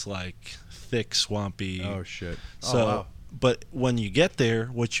woods. It's like thick, swampy. Oh shit. So, wow. but when you get there,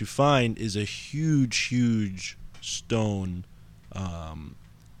 what you find is a huge stone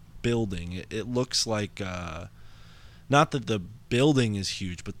building. It looks like not that the building is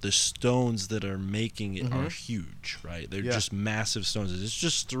huge, but the stones that are making it are huge, right? They're just massive stones. It's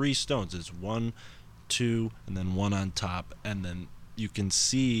just 3 stones. It's 1, 2, and then 1 on top, and then you can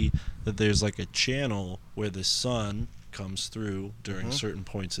see that there's like a channel where the sun comes through during certain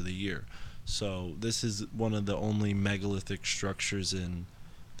points of the year. So this is one of the only megalithic structures in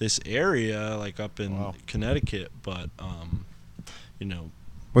this area, like up in Connecticut. But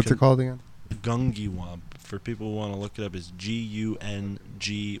What's it called again? Gungy Womp. For people who want to look it up, is GungyWamp.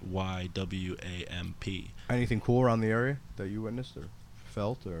 Anything cool around the area that you witnessed or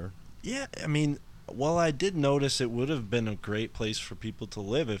felt or? Yeah, I mean, well, I did notice it would have been a great place for people to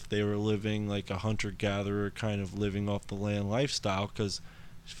live if they were living like a hunter-gatherer, kind of living off the land lifestyle, because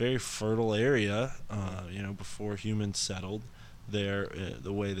it's a very fertile area, before humans settled there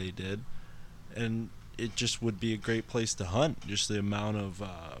the way they did. And it just would be a great place to hunt, just the amount of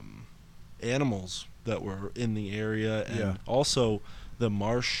animals that were in the area, and also the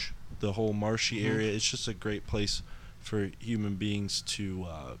marsh, the whole marshy area. It's just a great place for human beings to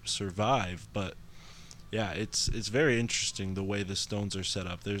survive. But yeah, it's very interesting the way the stones are set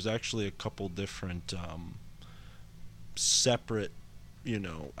up. There's actually a couple different separate, I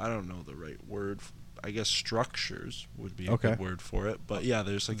don't know the right word, I guess structures would be a good word for it. But yeah,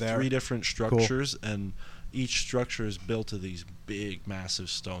 there's like 3 different structures, and each structure is built of these big, massive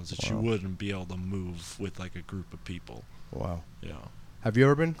stones that you wouldn't be able to move with like a group of people. Wow. Yeah. Have you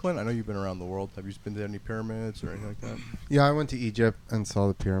ever been, Clint? I know you've been around the world. Have you been to any pyramids or anything like that? Yeah, I went to Egypt and saw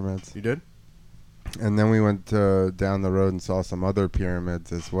the pyramids. You did? And then we went down the road and saw some other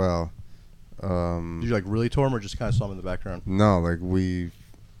pyramids as well. Did you like really tour them or just kind of saw them in the background? No, like we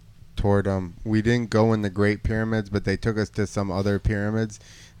toured them. We didn't go in the Great Pyramids, but they took us to some other pyramids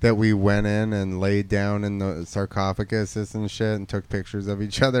that we went in and laid down in the sarcophaguses and shit and took pictures of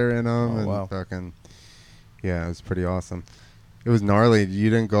each other in them. Oh, and wow. fucking, yeah, it was pretty awesome. It was gnarly. You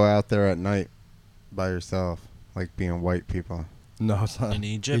didn't go out there at night by yourself, like being white people. No, it's not. In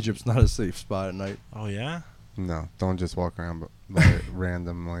Egypt? Egypt's not a safe spot at night. Oh yeah. No, don't just walk around by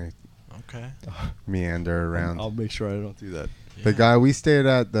randomly Okay. meander around. I'll make sure I don't do that. The guy, we stayed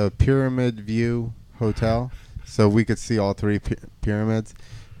at the Pyramid View Hotel, so we could see all three pyramids.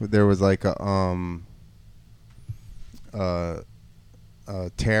 There was like a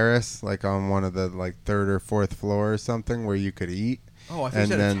terrace, like on one of the like third or fourth floor or something, where you could eat. Oh, I thought And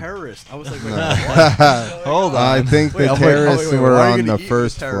you said then- a terrorist. I was like, No. what? Hold on. I think Wait, the wait, terraces wait, were why are you on gonna the eat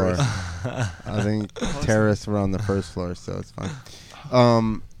first floor. terrace? I think terraces were on the first floor, so it's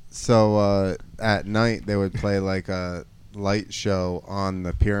fine. So at night they would play like a light show on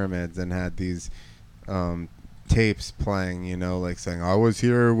the pyramids and had these tapes playing, you know, like saying, I was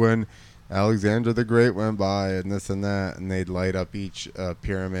here when Alexander the Great went by and this and that, and they'd light up each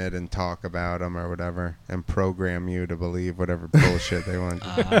pyramid and talk about them or whatever and program you to believe whatever bullshit they want.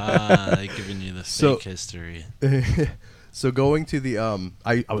 They're giving you the So- fake history. So going to the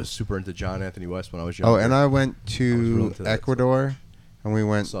I was super into John Anthony West when I was young. Oh, and I went I was really to into that, Ecuador, and we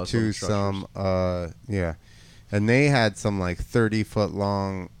went Saw to some some, yeah, and they had some like 30-foot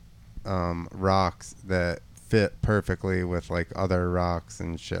long rocks that fit perfectly with like other rocks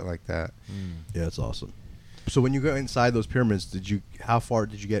and shit like that. Yeah, it's awesome. So when you go inside those pyramids, how far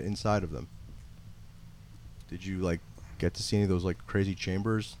did you get inside of them? Did you like get to see any of those like crazy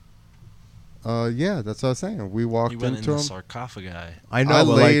chambers? Yeah, that's what I was saying. We walked You went in into the them. sarcophagi. I know, I but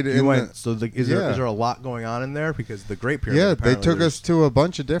laid like you in went. the- So is there Yeah. a lot going on in there? Because the Great Pyramid. Yeah, they apparently took there's- us to a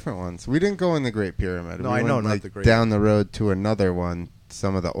bunch of different ones. We didn't go in the Great Pyramid. No, we I know, went, not like, the Great down the road to another one.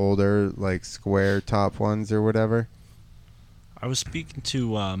 Some of the older, like square top ones or whatever. I was speaking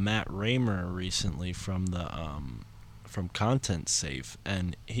to Matt Raymer recently from the from Content Safe,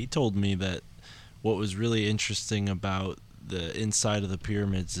 and he told me that what was really interesting about the inside of the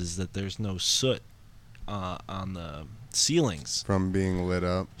pyramids is that there's no soot on the ceilings. From being lit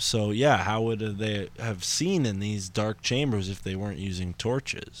up. So yeah, how would they have seen in these dark chambers if they weren't using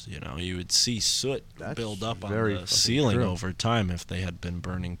torches? You know, you would see soot That's build up on very the fucking ceiling true. over time if they had been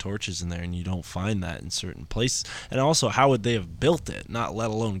burning torches in there, and you don't find that in certain places. And also, how would they have built it? Not let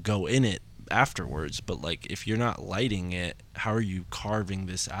alone go in it afterwards, but like if you're not lighting it, how are you carving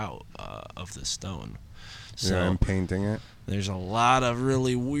this out of the stone? So Yeah, and painting it. there's a lot of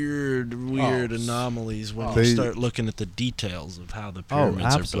really weird anomalies when you They- start looking at the details of how the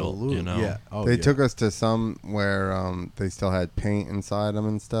pyramids are built. You know, Yeah. Oh, They yeah. took us to some where they still had paint inside them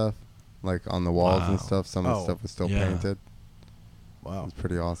and stuff, like on the walls and Wow. stuff. Some of the Oh, stuff was still yeah. painted. It Wow. was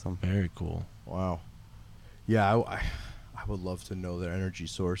pretty awesome. very cool. Wow. Yeah, I would love to know their energy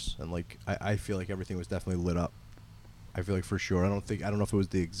source, and like I feel like everything was definitely lit up. I feel like for sure. I don't know if it was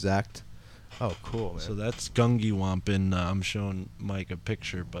the exact. Oh, cool, man. So that's Gungi Wampin. I'm showing Mike a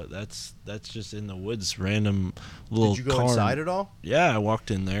picture, but that's just in the woods, random little. Did you go cairn. inside at all? Yeah, I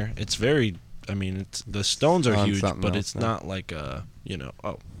walked in there. It's very. I mean, it's the stones are On huge, something but else it's now. not like a. You know.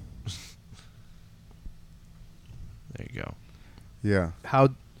 Oh. There you go. Yeah.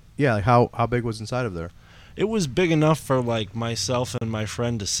 Like how big was inside of there? It was big enough for like myself and my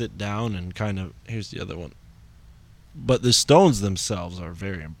friend to sit down and kind of. Here's the other one. But the stones themselves are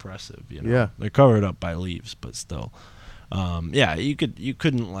very impressive. You know, Yeah. they're covered up by leaves, but still, yeah, you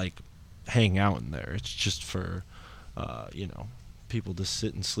couldn't like hang out in there. It's just for, you know, people to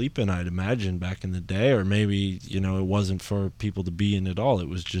sit and sleep in. I'd imagine back in the day, or maybe it wasn't for people to be in at all. It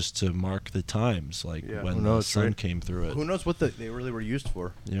was just to mark the times, like Yeah, when who the knows, sun right? came through it. Who knows what they really were used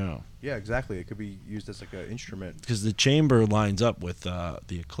for? Yeah. Yeah, exactly. It could be used as like an instrument. Because the chamber lines up with the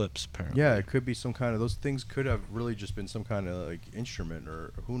eclipse, apparently. Yeah, it could be some kind of those things could have really just been some kind of like instrument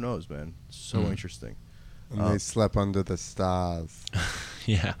or who knows, man. So interesting. And they slept under the stars.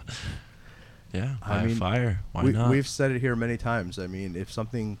 Yeah. Yeah. I By mean, fire. Why not? We've said it here many times. I mean, if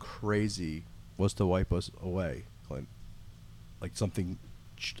something crazy was to wipe us away, Clint, like something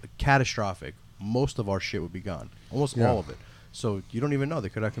catastrophic, most of our shit would be gone. Almost Yeah. all of it. So you don't even know. They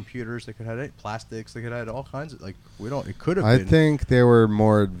could have computers. They could have plastics. They could have all kinds of like we don't. It could have I been. think they were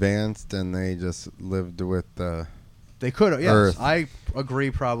more advanced and they just lived with the. They could have. Yes, Earth. I agree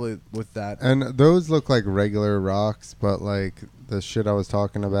probably with that. And those look like regular rocks, but like the shit I was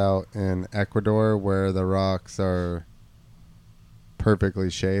talking about in Ecuador, where the rocks are perfectly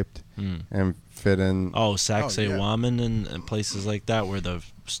shaped Mm. and fit in. Oh, Sacsayhuaman and places like that where the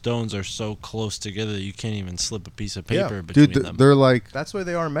stones are so close together that you can't even slip a piece of paper Yeah. between Dude, them. they're like That's why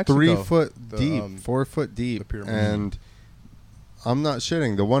they are in Mexico. 3 foot The, deep, 4 foot deep, pyramids. and I'm not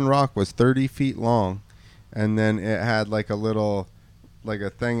shitting. The one rock was 30 feet long, and then it had like a little, like a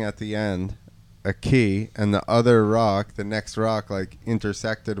thing at the end, a key, and the other rock, the next rock, like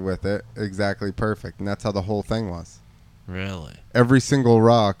intersected with it exactly perfect, and that's how the whole thing was. Really? Every single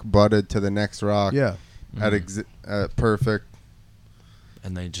rock butted to the next rock Yeah. at perfect,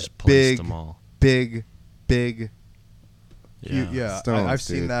 And they just placed big, them all. big Yeah. stones, I've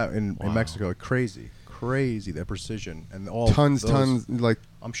seen dude. that in Wow. Mexico. Crazy the precision and all tons, those, like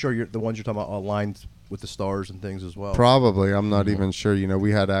I'm sure the ones you're talking about are aligned with the stars and things as well. probably. I'm not Mm-hmm. even sure. You know,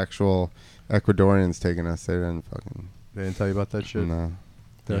 we had actual Ecuadorians taking us. They didn't fucking. They didn't tell you about that shit. No.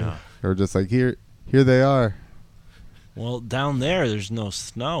 Yeah. They were just like, here they are. Well, down there's no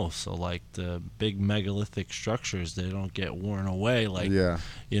snow, so like the big megalithic structures, they don't get worn away. Like, Yeah.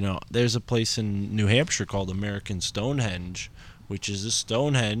 you know, there's a place in New Hampshire called American Stonehenge, which is a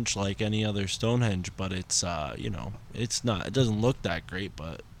Stonehenge like any other Stonehenge, but it's you know, it doesn't look that great,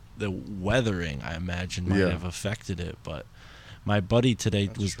 but the weathering, I imagine, might Yeah. have affected it. But my buddy today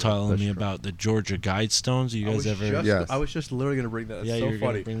That's was true. telling That's me true. about the Georgia Guidestones. You guys ever? Yes. I was just literally going to bring that. That's Yeah, so you were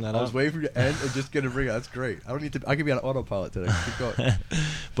gonna funny. bring that I was up. waiting for you to end and just going to bring it. That's great. I don't need to. I could be on autopilot today. Keep going.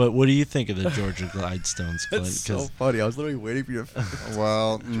 But what do you think of the Georgia Guidestones, Clint? That's so funny. I was literally waiting for you to.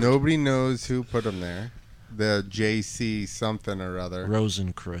 Well, nobody knows who put them there. The JC something or other.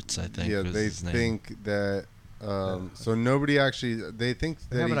 Rosenkreutz, I think. Yeah, was they his name. think that. So nobody actually. They think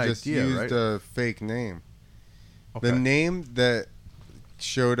They that have he an just idea, used right? a fake name. Okay. The name that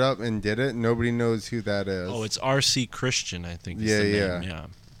showed up and did it, nobody knows who that is. Oh, it's R.C. Christian, I think. Is Yeah, the yeah. name.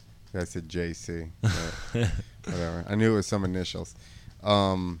 Yeah. I said JC. but whatever. I knew it was some initials.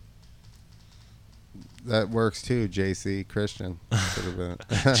 That works too, JC Christian. Should have been.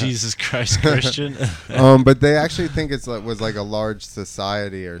 Jesus Christ, Christian. But they actually think it's like was like a large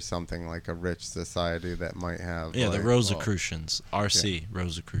society or something, like a rich society that might have. Yeah, like, the Rosicrucians. R.C.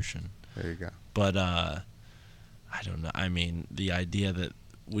 Rosicrucian. There you go. But I don't know. I mean, the idea that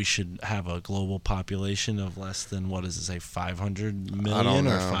we should have a global population of less than, what does it say, 500 million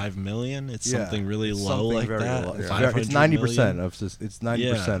or know. 5 million? It's Yeah, something really it's low something like very that. low. It's 500 it's 90% million of it's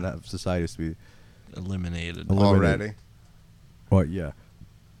 90% of society is to be. eliminated. Already. Well, yeah.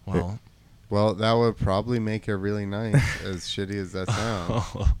 Well, Well, that would probably make it really nice, as shitty as that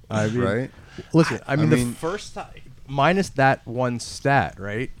sounds. I mean, Right? Listen, I mean, mean- the first time, minus that one stat,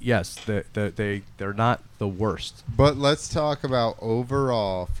 right? Yes, they're not the worst. But let's talk about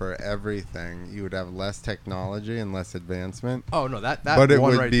overall for everything. You would have less technology and less advancement. Oh no, that But it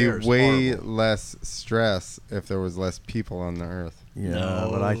one would right be there is way horrible. less stress if there was less people on the earth. Yeah, No.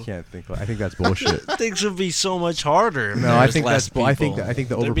 but I can't think. I think that's bullshit. things would be so much harder. If No, there I was think less that's. I think people.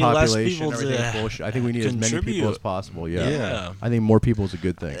 the There'd be less overpopulation, people everything is to bullshit. I think we need as many people contribute. as possible. Yeah. Yeah. I think more people is a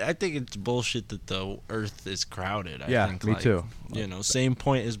good thing. I think it's bullshit that the Earth is crowded. Yeah, I think, me like, too. You know, same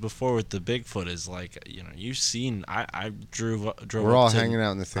point as before with the Bigfoot is like, you know, you've seen. I drove. We're up all to, hanging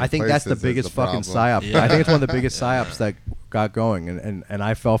out in the same I think that's the places is biggest fucking problem. psyop. Yeah. I think it's one of the biggest psyops that got going, and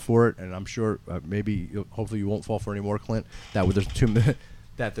I fell for it, and I'm sure maybe hopefully you won't fall for any more, Clint. There's too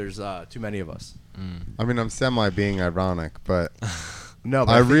many of us. I mean, I'm semi being ironic, but No,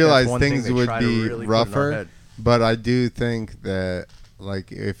 but I think that's realize one thing things they would try to be really put in our rougher. head. But I do think that,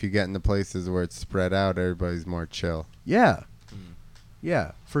 like, if you get into places where it's spread out, everybody's more chill. Yeah.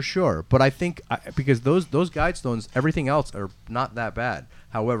 Yeah, for sure. But I think because those guidestones, everything else are not that bad.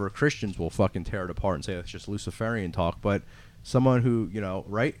 However, Christians will fucking tear it apart and say it's just Luciferian talk. But someone who, you know,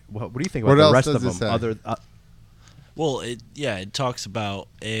 right? What do you think about What the else rest does of it them? say? Other Well, it talks about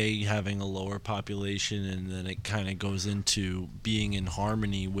having a lower population, and then it kind of goes into being in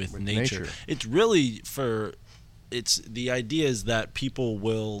harmony with nature. It's really it's the idea is that people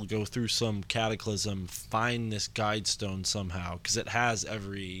will go through some cataclysm, find this guidestone somehow, because it has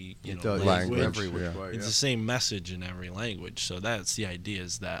every Language, every which yeah. way, It's yeah. the same message in every language. So that's the idea,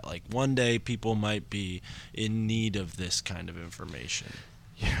 is that like one day people might be in need of this kind of information.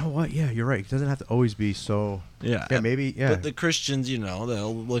 You know what? Yeah, you're right. It doesn't have to always be so. Yeah. Yeah, maybe. Yeah. But the Christians, you know,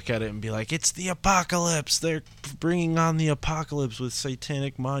 they'll look at it and be like, it's the apocalypse. They're bringing on the apocalypse with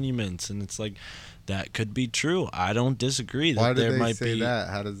satanic monuments. And it's like, that could be true. I don't disagree. Why that do there they might say be that?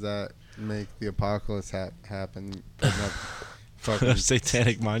 How does that make the apocalypse happen? Putting up fucking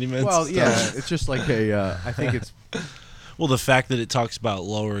satanic monuments. well, yeah. It's just like I think it's. Well, the fact that it talks about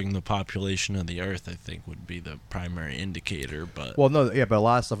lowering the population of the earth, I think, would be the primary indicator. But Well, no, yeah, but a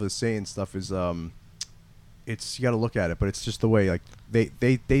lot of stuff with Satan stuff is it's you got to look at it, but it's just the way like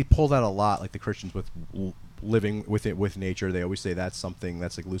they pull that a lot, like the Christians with living with it with nature. They always say that's something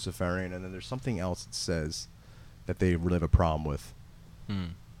that's like Luciferian, and then there's something else it says that they really have a problem with.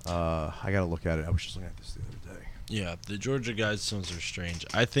 I got to look at it. I was just looking at this the other day. Yeah, the Georgia Guidestones are strange.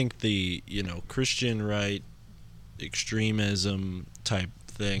 I think the Christian right extremism type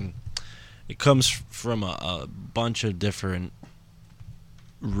thing, it comes from a bunch of different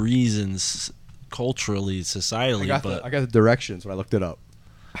reasons culturally, societally. I got the directions when I looked it up.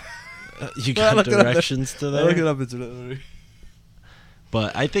 You got directions to that? I looked it up. It's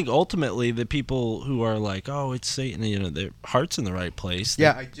but I think ultimately the people who are like, oh, it's Satan, their heart's in the right place.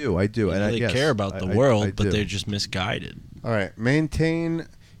 Yeah, I do. And they care about the world, but they're just misguided. All right. Maintain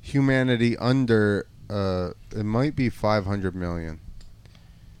humanity under, it might be 500 million.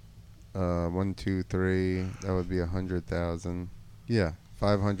 1, 2, 3, that would be 100,000. Yeah,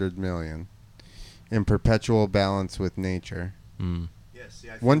 500 million. In perpetual balance with nature. Yes.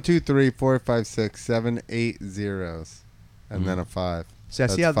 1, 2, 3, 4, 5, 6, 7, 8 zeros. And then a 5. See, I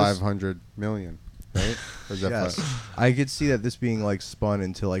That's see how 500 million, right? Or is that Yes, five? I could see that this being like spun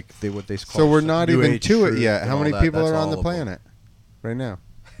into like what they call. So we're not New even Age to it truth yet. and How all many that. people That's are on all the of them. planet right now?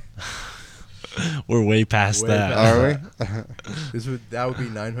 We're way past Way that. past Are we? That would be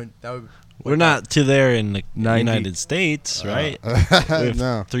 900. That would. We're not to there in the 90. United States, right? We have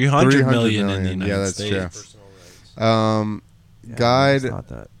No. 300 million in the United Yeah, that's States. true. Guide Not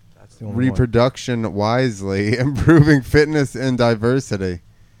that. That's the only reproduction wisely, improving fitness and diversity.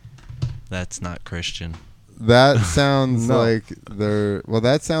 That's not Christian. That sounds No. like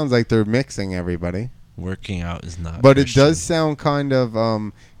that sounds like they're mixing everybody. Working out is not But Christian. it does sound kind of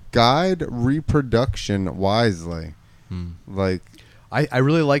guide reproduction wisely. Like I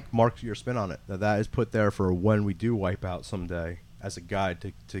really like Mark your spin on it. That is put there for when we do wipe out someday as a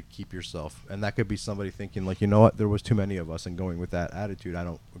guide to keep yourself. And that could be somebody thinking like, you know what, there was too many of us, and going with that attitude, I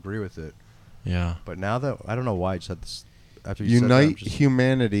don't agree with it. Yeah. But now that I don't know why I just had this after you said that, I'm unite just-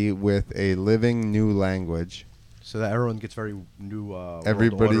 humanity with a living new language. so that everyone gets very new Everybody-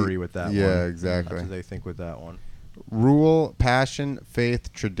 world ordery with that one. yeah, exactly. That's what they think with that one. Rule, passion,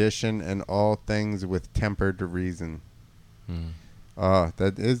 faith, tradition, and all things with tempered reason.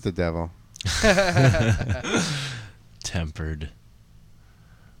 That is the devil. Tempered.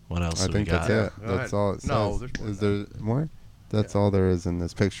 What else I do think we got? that's it. Go That's ahead. all it says. No, there's more is than there more? That's all there is in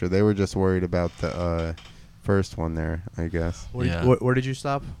this picture. They were just worried about the first one there, I guess. Yeah. Where did you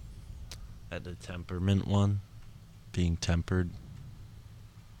stop? At the temperament one, being tempered.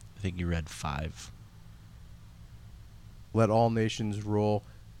 I think you read 5. Let all nations rule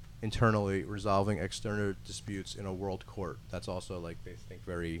internally, resolving external disputes in a world court. That's also like they think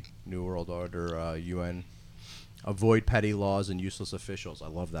very New World Order, UN. Avoid petty laws and useless officials. I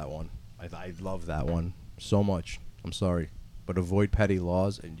love that one. I love that one so much. I'm sorry. But avoid petty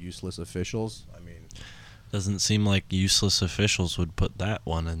laws and useless officials. I mean, Doesn't seem like useless officials would put that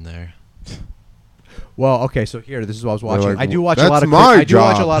one in there. well, okay. So here, this is what I was watching. like, I do watch a "That's lot of my I do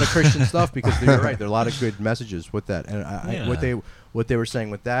watch a job." lot of Christian stuff because you're right. There are a lot of good messages with that. And Yeah. what they were saying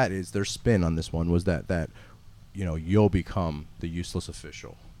with that is their spin on this one was that you'll become the useless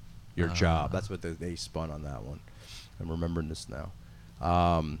official, your job. That's what they spun on that one. I'm remembering this now.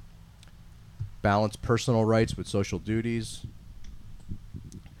 Balance personal rights with social duties.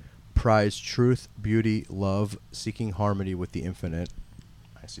 Prize truth, beauty, love, seeking harmony with the infinite.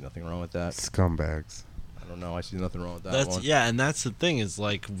 I see nothing wrong with that. Scumbags. I don't know. I see nothing wrong with that That's one. yeah, and that's the thing is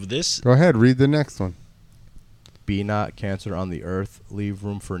like this. Go ahead, read the next one. Be not cancer on the earth. Leave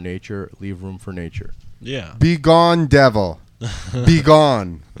room for nature. Leave room for nature. Yeah. Be gone, devil. Be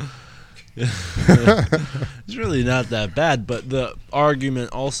gone. It's really not that bad, but the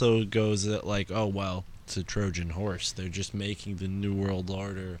argument also goes that like, oh well, it's a Trojan horse. They're just making the New World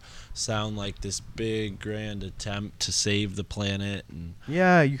Order sound like this big grand attempt to save the planet, and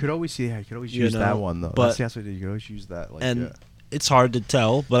Yeah, you could always see. You could always You use know, that one though. but- That's what you could always use that. Like, and it's hard to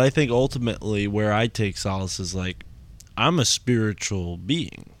tell. But I think ultimately where I take solace is like, I'm a spiritual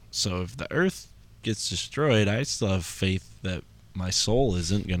being, so if the Earth gets destroyed, I still have faith that my soul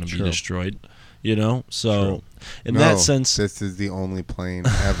isn't going to be True. destroyed. You know, so True. in No, that sense, this is the only plane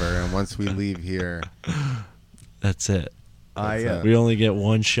ever, and once we leave here, that's it. I That's We only get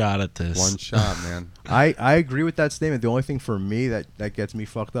one shot at this. one shot, man. I agree with that statement. The only thing for me that gets me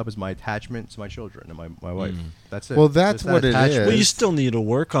fucked up is my attachment to my children and my wife. That's it. Well, that's Just that what it attachment. Well, you is. still need to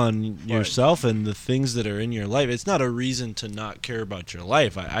work on yourself and the things that are in your life. It's not a reason to not care about your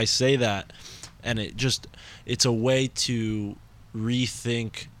life. I say that, and it's a way to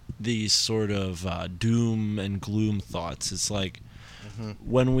rethink these sort of doom and gloom thoughts. It's like,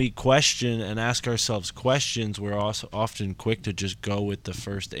 when we question and ask ourselves questions, we're also often quick to just go with the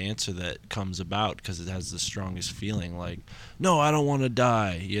first answer that comes about because it has the strongest feeling, like, no, I don't want to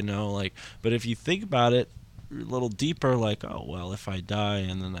die, like. But if you think about it a little deeper, like, oh, well, if I die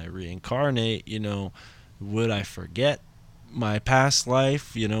and then I reincarnate, would I forget my past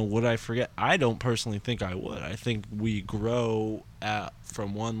life? Would I forget? I don't personally think I would. I think we grow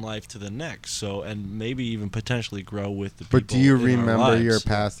from one life to the next, so, and maybe even potentially grow with the people. But do you in our remember lives. your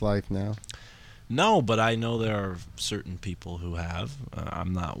past life now? No, but I know there are certain people who have.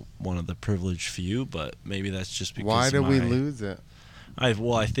 I'm not one of the privileged few, but maybe that's just because. Why did we lose it? I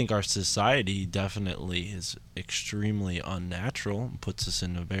think our society definitely is extremely unnatural and puts us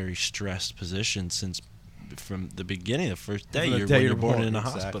in a very stressed position since from the beginning, the first day when you're born in a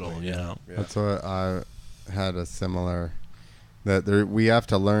hospital. Yeah. That's what I had a similar. We have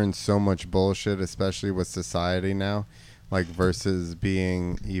to learn so much bullshit, especially with society now, like versus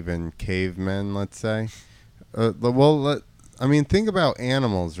being even cavemen, let's say. Think about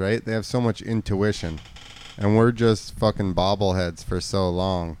animals, right? They have so much intuition, and we're just fucking bobbleheads for so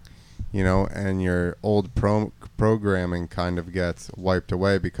long, and your old programming kind of gets wiped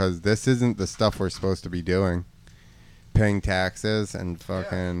away because this isn't the stuff we're supposed to be doing. Paying taxes and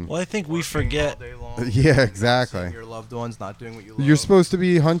fucking. Well, I think we forget. Yeah, exactly. Your loved ones not doing what you love. You're supposed to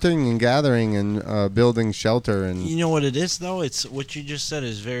be hunting and gathering and building shelter and. You know what it is though? It's what you just said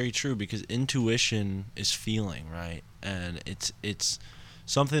is very true because intuition is feeling, right? And it's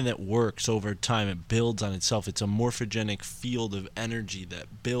something that works over time. It builds on itself. It's a morphogenic field of energy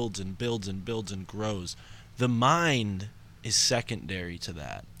that builds and builds and builds and grows. The mind is secondary to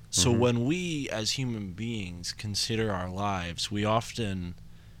that. So when we as human beings consider our lives, we often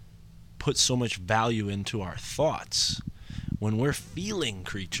put so much value into our thoughts. When we're feeling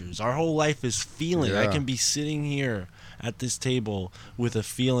creatures, our whole life is feeling. Yeah. I can be sitting here at this table with a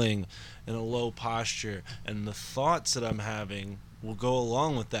feeling in a low posture, and the thoughts that I'm having will go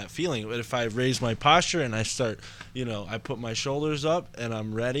along with that feeling. But if I raise my posture and I start, I put my shoulders up and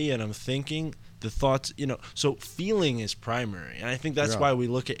I'm ready and I'm thinking, the thoughts, so feeling is primary. And I think that's why we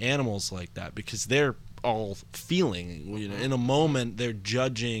look at animals like that, because they're all feeling. In a moment, they're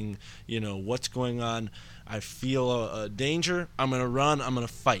judging, what's going on. I feel a danger. I'm going to run. I'm going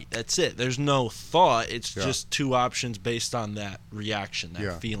to fight. That's it. There's no thought. It's just two options based on that reaction,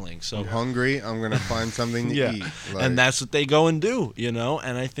 that feeling. So I'm hungry. I'm going to find something to eat. And that's what they go and do,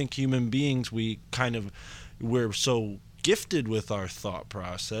 And I think human beings, we're so gifted with our thought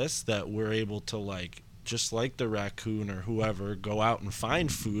process that we're able to, just like the raccoon or whoever, go out and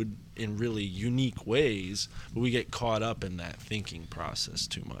find food in really unique ways, but we get caught up in that thinking process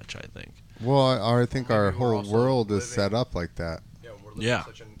too much, I think. Well, I think our whole world is living, set up like that. Yeah, we're living in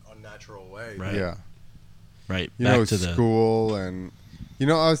such an unnatural way. Right. Yeah. Right. Back to school and I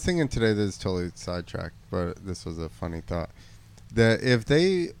was thinking today, this is totally sidetracked, but this was a funny thought, that if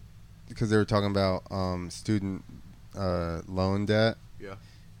because they were talking about student loan debt. Yeah.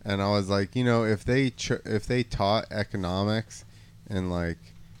 And I was like, if they taught economics in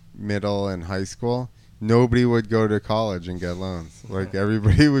middle and high school, nobody would go to college and get loans.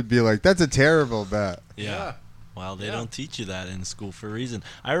 Everybody would be like, that's a terrible bet. Yeah. Well, they don't teach you that in school for a reason.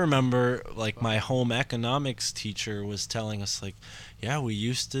 I remember, my home economics teacher was telling us, we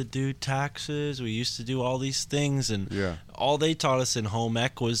used to do taxes, we used to do all these things, and all they taught us in home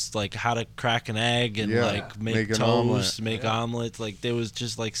ec was, how to crack an egg and, make toast, make omelets. There was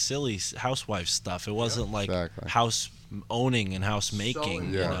just, silly housewife stuff. It wasn't, house owning and house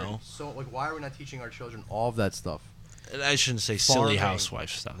making, So, why are we not teaching our children all of that stuff? I shouldn't say silly housewife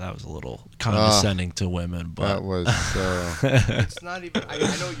stuff. That was a little condescending to women, but that was so. It's not even. I know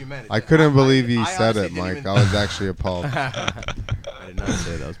what you meant. I couldn't believe you said it, Mike. I was actually appalled. I did not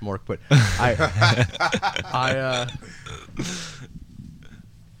say that. It was Mork, but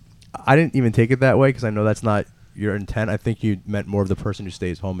I didn't even take it that way because I know that's not your intent. I think you meant more of the person who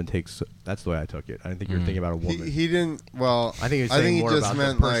stays home and takes. That's the way I took it. I didn't think you were thinking about a woman. He didn't. Well, I think he just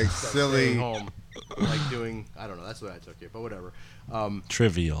meant silly. Home. Doing, I don't know, that's the way I took it, but whatever.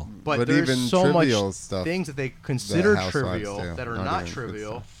 Trivial. But even there's so trivial much stuff things that they consider that trivial do. that are Not not even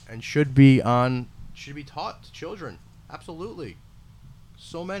trivial and should be taught to children. Absolutely.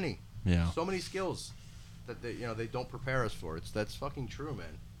 So many. Yeah. So many skills that they don't prepare us for. That's fucking true,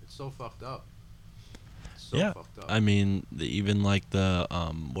 man. It's so fucked up. Fucked up. I mean, even the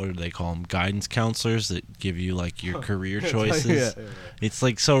what do they call them? Guidance counselors that give you your career choices. Yeah. It's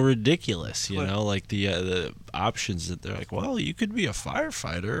so ridiculous, the options that they're well, you could be a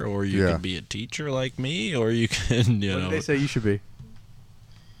firefighter, or you could be a teacher like me, or you can, What did they say you should be?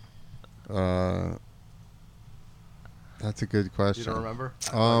 That's a good question. You don't remember?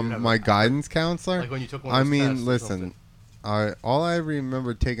 I thought you'd have My guidance counselor. Like when you took one of those tests or listen. something. All I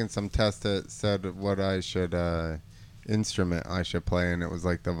remember taking some test that said what I should instrument I should play, and it was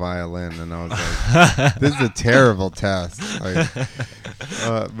like the violin, and I was like, "This is a terrible test." Like,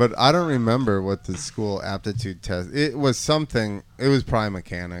 but I don't remember what the school aptitude test. It was something. It was probably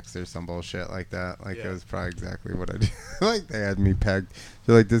mechanics or some bullshit like that. Like it was probably exactly what I did. Like they had me pegged.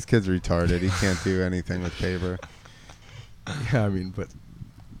 They're like, "This kid's retarded. He can't do anything with paper." Yeah, I mean, but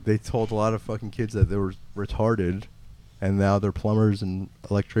they told a lot of fucking kids that they were retarded. And now they're plumbers and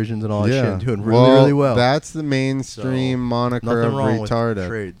electricians and all that shit and doing really well. That's the mainstream moniker of retarded. With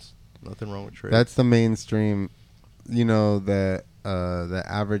trades. Nothing wrong with trades. That's the mainstream. You know, the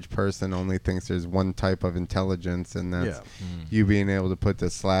average person only thinks there's one type of intelligence, and that's you being able to put the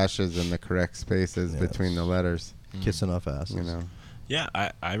slashes in the correct spaces between the letters. Kiss enough asses. You know. Yeah,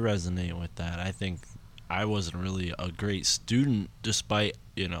 I resonate with that. I think I wasn't really a great student, despite,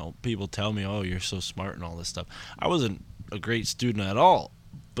 people tell me, oh, you're so smart and all this stuff. I wasn't a great student at all,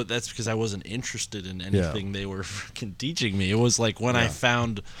 but that's because I wasn't interested in anything they were freaking teaching me. It was like when I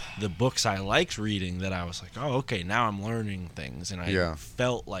found the books I liked reading that I was like, oh, okay, now I'm learning things, and I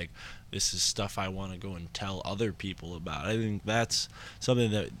felt like this is stuff I want to go and tell other people about. I think that's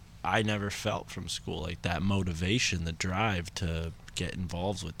something that I never felt from school, like that motivation, the drive to get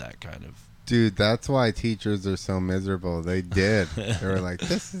involved with that kind of. Dude, that's why teachers are so miserable. They did. They were like,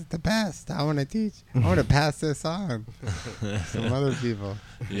 this is the best. I want to teach. I want to pass this on to some other people.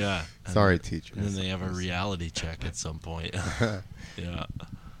 Yeah. Sorry, teachers. And then they have a reality check at some point. Yeah.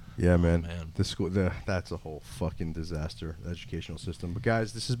 Yeah, man. Oh, man. The school, that's a whole fucking disaster, the educational system. But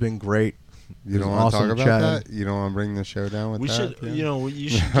guys, this has been great. You don't want to talk about that? You don't want to bring the show down with that? You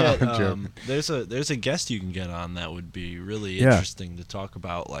should get. There's a guest you can get on that would be really interesting to talk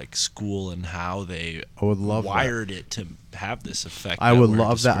about, like school and how they wired it to have this effect. I would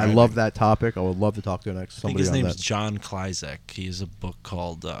love that. I love that topic. I would love to talk to somebody. I think his name is John Klizek. He has a book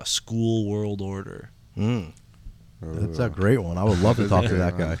called School World Order. That's a great one. I would love to talk to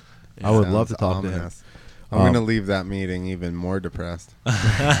that guy. Yeah. I would love to talk to him. I'm going to leave that meeting even more depressed. Oh,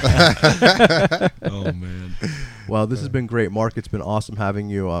 man. Well, this has been great. Mark, it's been awesome having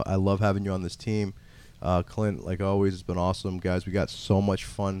you. I love having you on this team. Clint, like always, it's been awesome. Guys, we got so much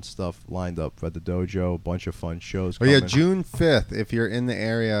fun stuff lined up at the dojo. A bunch of fun shows coming. Oh, yeah, June 5th, if you're in the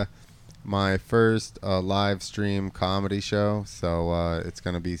area, my first live stream comedy show. So it's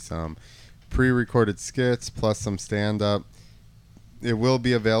going to be some pre-recorded skits plus some stand-up. It will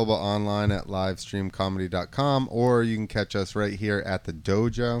be available online at livestreamcomedy.com, or you can catch us right here at the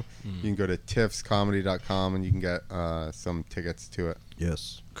dojo. You can go to tiffscomedy.com, and you can get some tickets to it.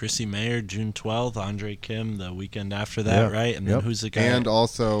 Yes. Chrissy Mayer, June 12th. Andre Kim, the weekend after that, right? And then who's the guy? And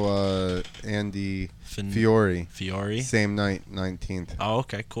also Andy Fiore. Fiore? Same night, 19th. Oh,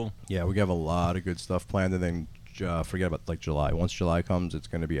 okay, cool. Yeah, we have a lot of good stuff planned, and then forget about like July. Once July comes, it's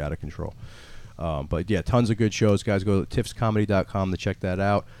going to be out of control. But yeah, tons of good shows, guys. Go to tiffscomedy.com to check that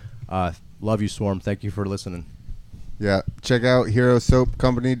out. Love you, Swarm. Thank you for listening. Yeah, check out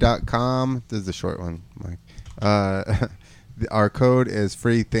herosoapcompany.com. This is the short one, Mike. Our code is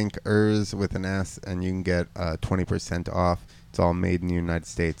freethinkers with an S, and you can get 20% off. It's all made in the United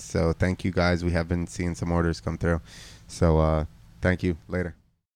States. So thank you, guys. We have been seeing some orders come through. So thank you. Later.